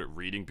to be good at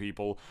reading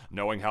people,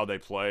 knowing how they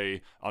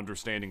play,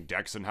 understanding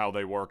decks and how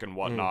they work and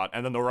whatnot,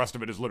 and then the rest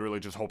of it is literally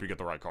just hope you get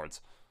the right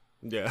cards.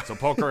 yeah. So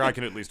poker I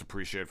can at least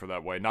appreciate for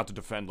that way. Not to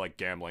defend like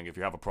gambling. If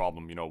you have a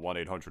problem, you know,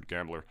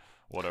 1-800-GAMBLER,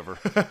 whatever.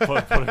 put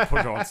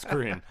it on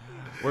screen.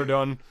 We're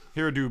done.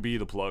 Here do be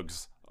the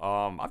plugs.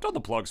 I've done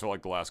the plugs for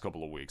like the last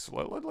couple of weeks.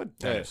 Let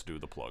Dennis do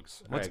the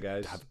plugs. All right,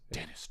 guys. Have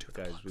Dennis do the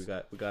Guys, plugs.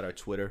 we got our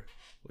Twitter,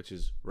 which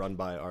is run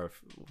by our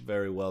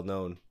very well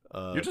known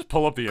You just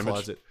pull up the image.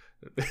 closet.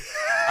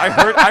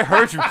 I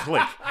heard you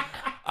click.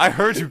 I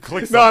heard you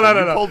click No, something.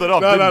 no. You pulled it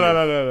up, No,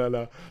 didn't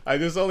no.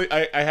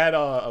 I had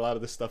a lot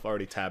of this stuff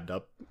already tabbed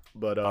up,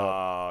 but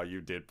you.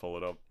 You did pull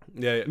it up.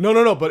 yeah.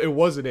 No, but it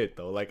wasn't it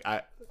though. Like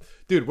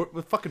dude,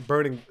 we're fucking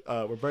burning.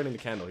 We're burning the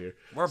candle here.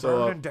 We're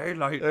burning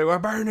daylight. We're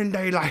burning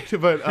daylight.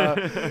 But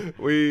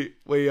we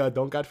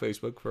don't got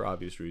Facebook for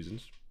obvious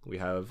reasons. We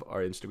have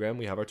our Instagram.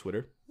 We have our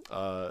Twitter.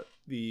 All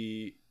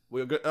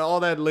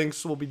that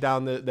links will be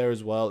down there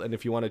as well. And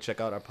if you want to check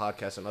out our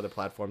podcast and other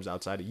platforms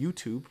outside of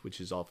YouTube,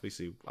 which is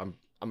obviously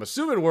I'm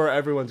assuming where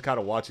everyone's kind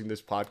of watching this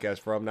podcast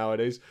from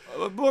nowadays.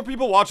 More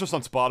people watch us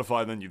on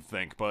Spotify than you'd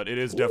think, but it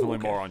is definitely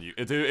more on you.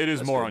 It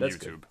is more on That's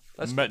YouTube. good.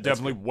 That's good.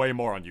 Definitely way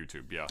more on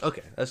YouTube. Yeah.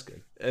 Okay, that's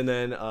good. And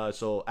then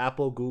so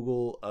Apple,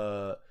 Google,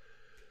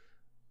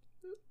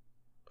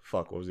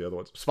 what was the other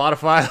ones?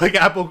 Spotify, like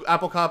Apple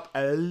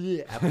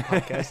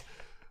Podcast,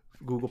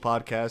 Google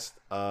Podcast,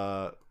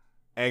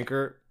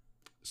 Anchor,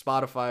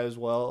 Spotify as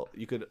well.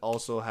 You could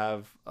also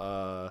have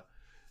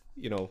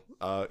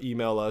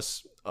email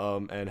us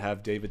and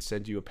have David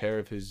send you a pair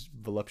of his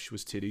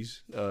voluptuous titties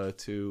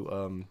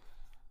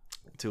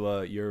to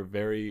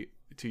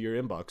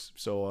your inbox.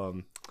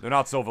 So They're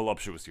not so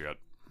voluptuous yet.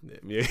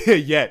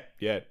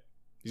 yet.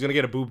 He's gonna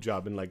get a boob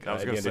job in like I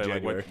was at the gonna end say of like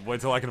January.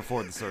 wait till I can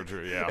afford the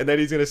surgery. Yeah. And then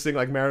he's gonna sing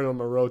like Marilyn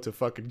Monroe to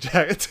fucking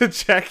Jack.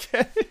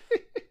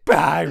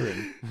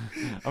 Byron.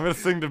 I'm gonna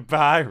sing to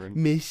Byron.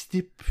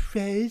 Mr.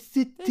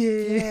 President.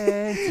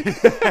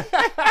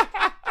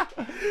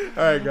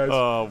 All right, guys.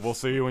 We'll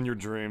see you in your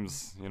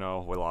dreams. You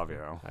know, we love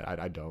you.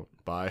 I don't.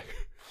 Bye.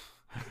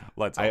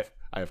 Let's. I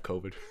have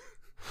COVID.